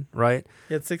Thurman, right?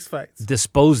 He had 6 fights.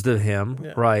 Disposed of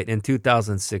him, right, in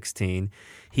 2016.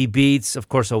 He beats, of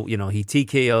course, he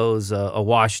TKOs a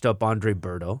washed-up Andre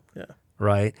Berto,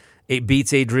 right? It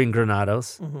beats Adrian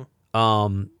Granados.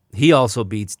 He also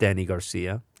beats Danny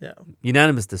Garcia. Yeah.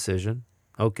 Unanimous decision.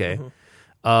 Okay.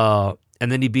 And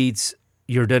then he beats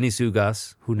Yordenis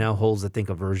Ugas, who now holds, I think,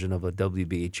 a version of a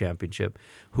WBA championship.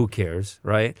 Who cares,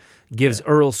 right? Gives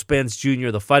Errol Spence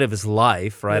Jr. the fight of his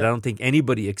life, right? I don't think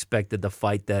anybody expected the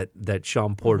fight that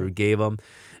Shawn Porter gave him.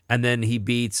 And then he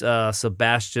beats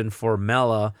Sebastian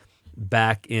Formella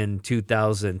back in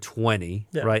 2020,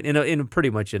 right? In pretty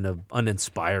much an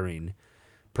uninspiring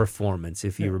performance,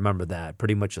 if you remember that.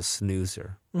 Pretty much a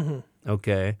snoozer.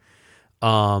 Okay.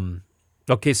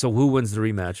 Okay, so who wins the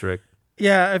rematch, Rick?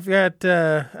 Yeah,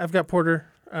 I've got Porter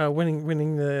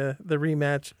winning the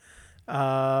rematch.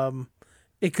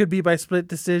 It could be by split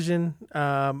decision.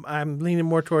 I'm leaning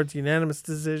more towards unanimous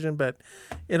decision, but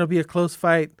it'll be a close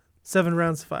fight. 7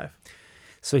 rounds to 5.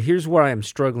 So here's where I am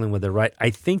struggling with it, right?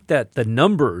 I think that the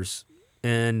numbers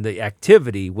and the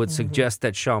activity would suggest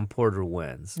that Shawn Porter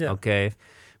wins, okay?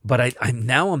 But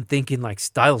I'm thinking like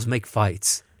styles make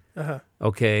fights,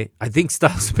 okay? I think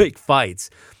styles make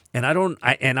fights. And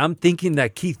I'm thinking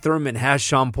that Keith Thurman has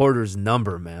Shawn Porter's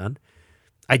number, man.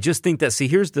 I just think that,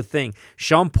 here's the thing.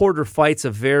 Shawn Porter fights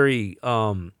a very,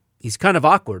 he's kind of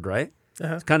awkward, right?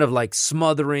 It's kind of like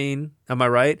smothering, am I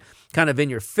right? Kind of in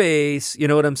your face, you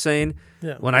know what I'm saying?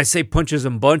 Yeah. When I say punches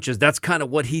and bunches, that's kind of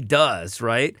what he does,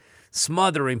 right?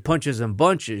 Smothering, punches and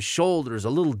bunches, shoulders, a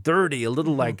little dirty, a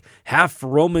little like half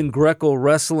Roman Greco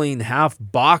wrestling, half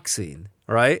boxing,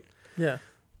 right? Yeah.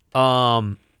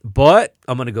 But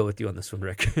I'm going to go with you on this one,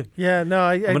 Rick. Yeah,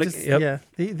 no, the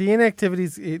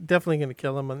inactivity's definitely going to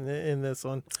kill him in this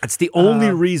one. That's the only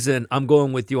reason I'm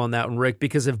going with you on that one, Rick,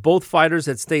 because if both fighters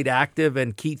had stayed active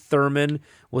and Keith Thurman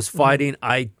was fighting,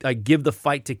 I give the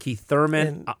fight to Keith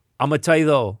Thurman. I'm going to tell you,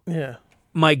 though,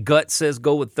 my gut says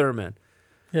go with Thurman.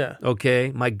 Yeah.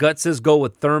 Okay, my gut says go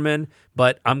with Thurman,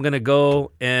 but I'm gonna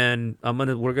go and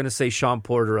we're gonna say Shawn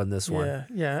Porter on this one.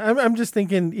 Yeah. I'm just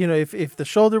thinking, if the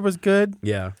shoulder was good,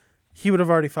 he would have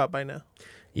already fought by now.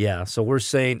 Yeah. So we're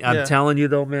saying, I'm telling you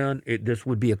though, man, this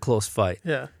would be a close fight.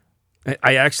 Yeah.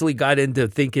 I actually got into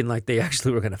thinking like they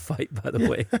actually were gonna fight. By the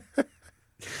way.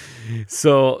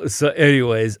 So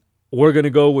anyways. We're going to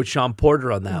go with Shawn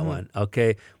Porter on that one,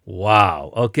 okay?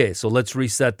 Wow. Okay, so let's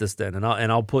reset this then, and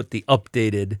I'll put the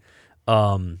updated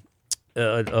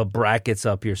brackets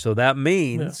up here. So that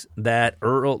means that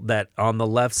on the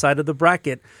left side of the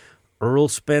bracket, Earl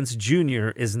Spence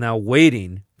Jr. is now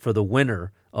waiting for the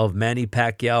winner of Manny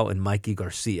Pacquiao and Mikey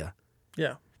Garcia.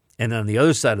 Yeah. And on the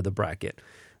other side of the bracket,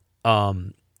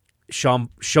 Showtime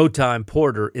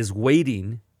Porter is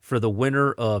waiting for the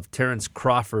winner of Terrence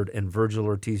Crawford and Virgil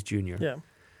Ortiz Jr. Yeah.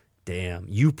 Damn.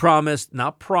 You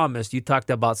talked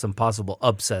about some possible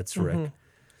upsets, Rick.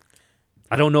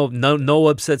 I don't know, no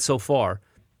upsets so far.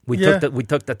 We took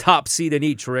the top seed in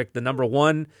each, Rick. The number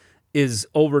 1 is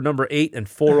over number 8 and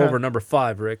 4 over number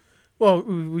 5, Rick. Well,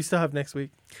 we still have next week.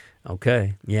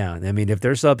 Okay. Yeah. I mean, if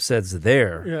there's upsets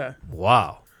there,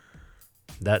 wow.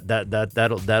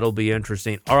 That'll be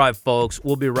interesting. All right, folks,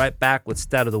 we'll be right back with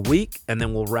Stat of the Week, and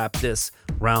then we'll wrap this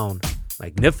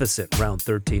magnificent round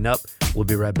 13 up. We'll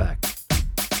be right back.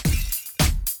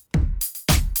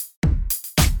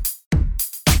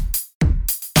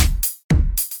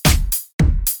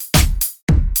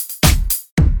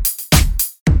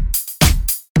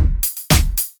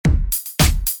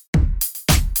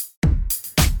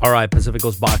 All right, Pacific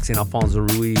Coast Boxing, Alfonso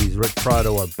Ruiz, Rick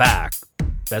Prado are back.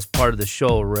 Best part of the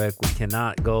show, Rick. We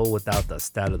cannot go without the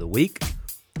Stat of the Week.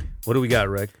 What do we got,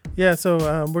 Rick? Yeah, so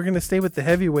we're going to stay with the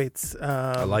heavyweights.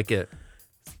 I like it.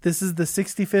 This is the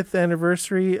 65th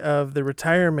anniversary of the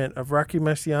retirement of Rocky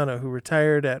Marciano, who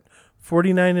retired at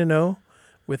 49-0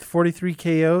 with 43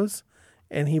 KOs,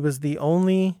 and he was the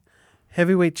only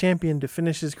heavyweight champion to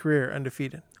finish his career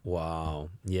undefeated. Wow.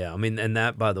 Yeah, I mean, and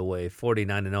that, by the way,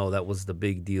 49-0, that was the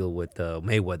big deal with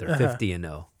Mayweather,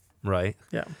 50-0, right?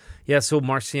 Yeah. Yeah, so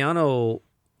Marciano,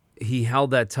 he held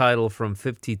that title from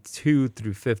 52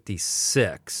 through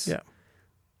 56. Yeah.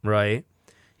 Right?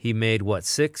 He made,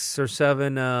 6 or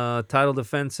 7 title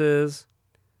defenses?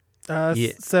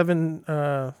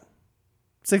 7,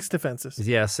 6 defenses.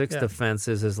 Yeah, 6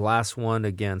 defenses. His last one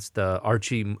against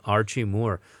Archie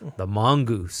Moore, the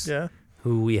Mongoose. Yeah.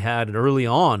 Who we had early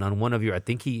on one of your, I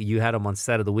think you had him on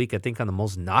Stat of the Week, I think on the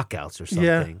most knockouts or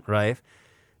something, right?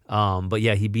 But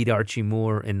yeah, he beat Archie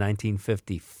Moore in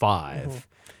 1955.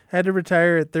 Had to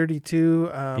retire at 32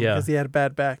 because he had a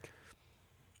bad back.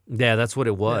 Yeah, that's what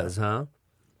it was, huh?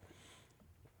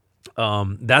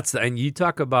 And you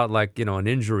talk about an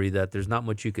injury that there's not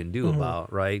much you can do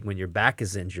about, right? When your back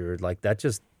is injured,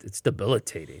 it's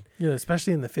debilitating. Yeah,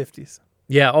 especially in the 50s.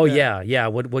 Yeah. Oh, yeah.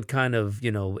 What kind of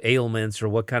ailments or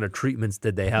what kind of treatments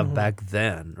did they have back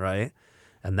then, right?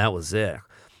 And that was it.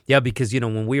 Yeah, because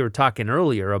when we were talking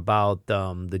earlier about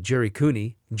the Jerry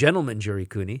Cooney, Gentleman Jerry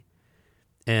Cooney,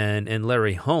 and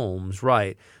Larry Holmes,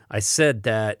 right? I said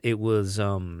that it was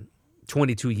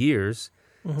 22 years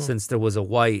since there was a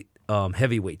white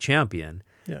heavyweight champion.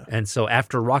 Yeah. And so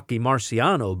after Rocky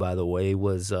Marciano, by the way,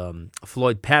 was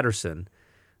Floyd Patterson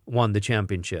won the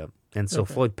championship. And so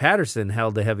Floyd Patterson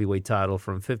held the heavyweight title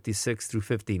from 56 through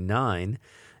 59.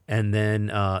 And then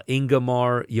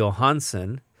Ingemar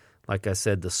Johansson, like I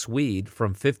said, the Swede,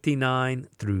 from 59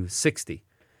 through 60.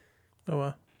 Oh,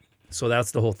 wow. So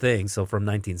that's the whole thing. So from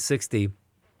 1960 to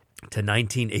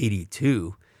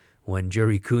 1982 when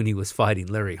Jerry Cooney was fighting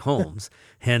Larry Holmes,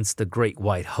 hence the Great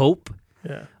White Hope.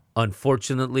 Yeah.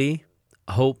 Unfortunately,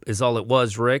 hope is all it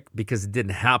was, Rick, because it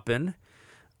didn't happen.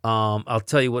 I'll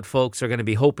tell you what folks are going to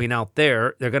be hoping out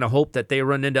there. They're going to hope that they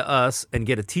run into us and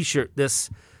get a T-shirt this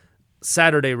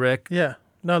Saturday, Rick. Yeah.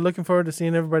 No, looking forward to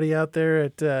seeing everybody out there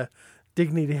at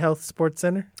Dignity Health Sports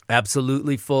Center.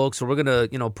 Absolutely, folks. So we're going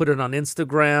to, put it on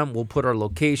Instagram. We'll put our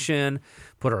location,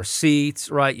 put our seats,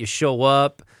 right? You show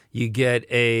up, you get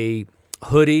a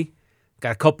hoodie.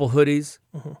 Got a couple hoodies.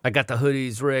 Mm-hmm. I got the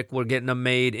hoodies, Rick. We're getting them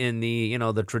made in the,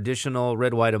 the traditional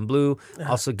red, white, and blue.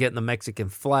 Also getting the Mexican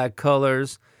flag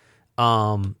colors.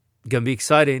 Gonna be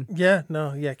exciting. Yeah,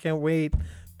 can't wait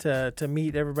to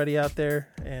meet everybody out there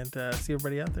and see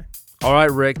everybody out there. All right,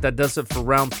 Rick, that does it for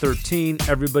round 13.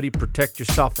 Everybody protect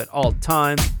yourself at all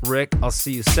times. Rick, I'll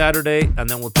see you Saturday, and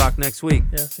then we'll talk next week.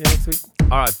 Yeah, see you next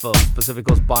week. All right, folks. Pacific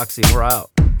Coast Boxing, we're out.